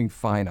doing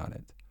fine on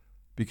it,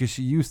 because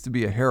she used to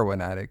be a heroin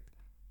addict.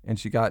 And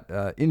she got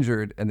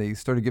injured, and they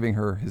started giving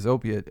her his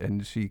opiate,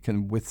 and she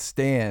can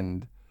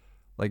withstand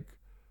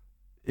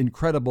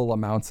incredible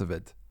amounts of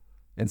it.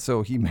 And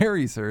so he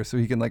marries her so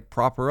he can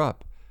prop her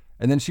up.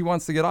 And then she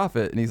wants to get off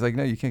it, and he's like,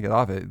 "No, you can't get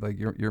off it.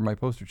 You're my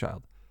poster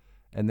child."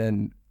 And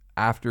then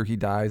after he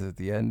dies at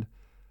the end,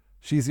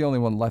 she's the only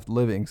one left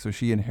living, so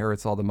she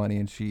inherits all the money,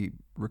 and she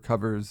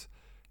recovers,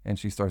 and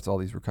she starts all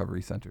these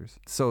recovery centers.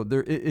 So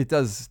it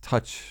does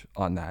touch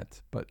on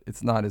that, but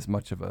it's not as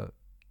much of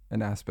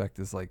an aspect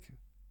as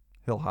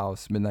Hill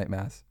House, Midnight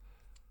Mass.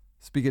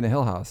 Speaking of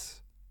Hill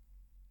House,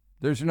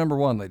 there's your number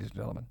one, ladies and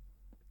gentlemen.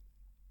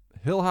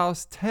 Hill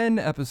House, 10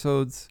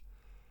 episodes,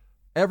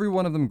 every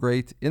one of them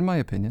great, in my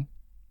opinion.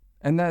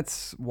 And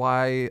that's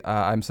why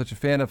I'm such a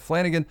fan of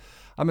Flanagan.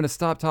 I'm going to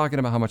stop talking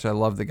about how much I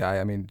love the guy.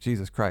 I mean,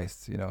 Jesus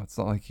Christ, it's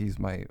not like he's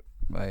my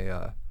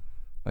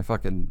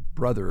fucking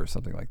brother or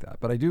something like that.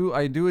 But I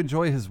do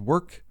enjoy his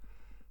work,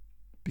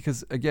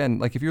 because,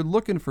 again, if you're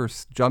looking for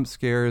jump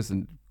scares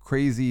and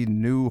crazy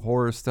new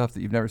horror stuff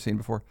that you've never seen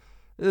before,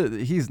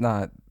 he's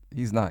not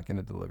going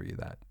to deliver you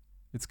that.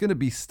 It's going to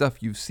be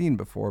stuff you've seen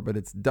before, but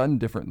it's done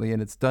differently,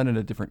 and it's done in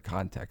a different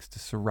context to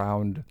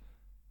surround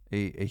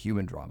a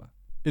human drama.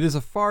 It is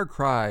a far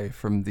cry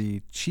from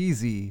the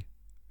cheesy,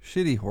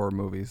 shitty horror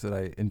movies that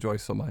I enjoy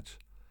so much,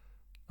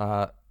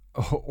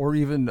 or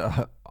even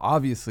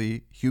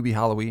obviously Hubie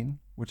Halloween,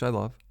 which I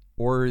love,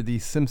 or the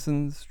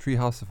Simpsons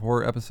Treehouse of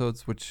Horror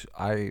episodes, which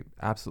I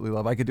absolutely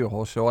love. I could do a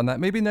whole show on that.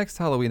 Maybe next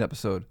Halloween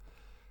episode,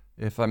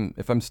 if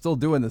I'm still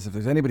doing this, if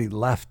there's anybody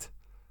left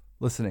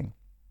listening,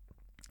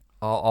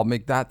 I'll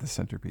make that the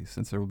centerpiece,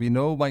 since there will be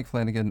no Mike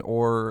Flanagan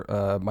or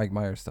Mike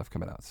Myers stuff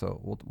coming out. So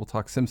we'll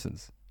talk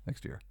Simpsons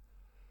next year.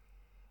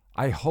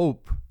 I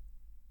hope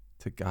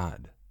to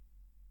God,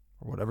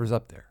 or whatever's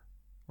up there,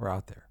 or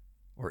out there,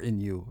 or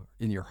in you,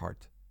 in your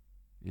heart,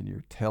 in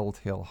your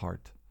telltale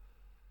heart,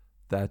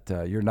 that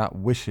you're not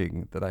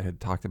wishing that I had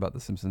talked about The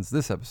Simpsons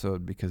this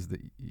episode because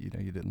you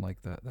didn't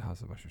like the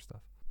House of Usher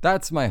stuff.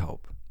 That's my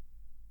hope.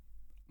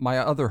 My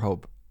other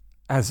hope,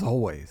 as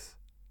always,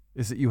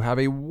 is that you have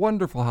a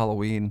wonderful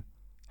Halloween,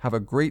 have a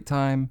great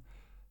time,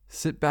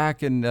 sit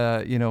back and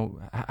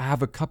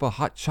have a cup of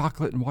hot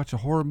chocolate and watch a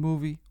horror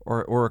movie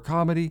or a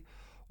comedy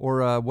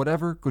or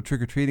whatever. Go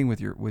trick-or-treating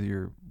with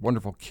your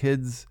wonderful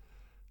kids.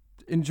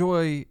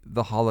 Enjoy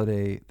the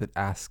holiday that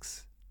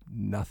asks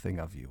nothing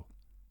of you.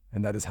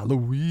 And that is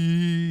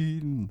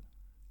Halloween,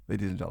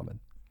 ladies and gentlemen.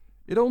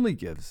 It only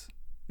gives.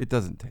 It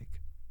doesn't take.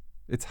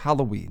 It's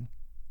Halloween.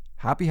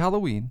 Happy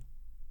Halloween.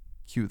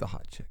 Cue the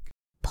hot chick.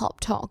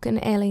 Pop Talk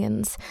and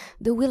Aliens,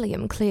 the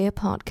William Clear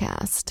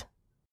Podcast.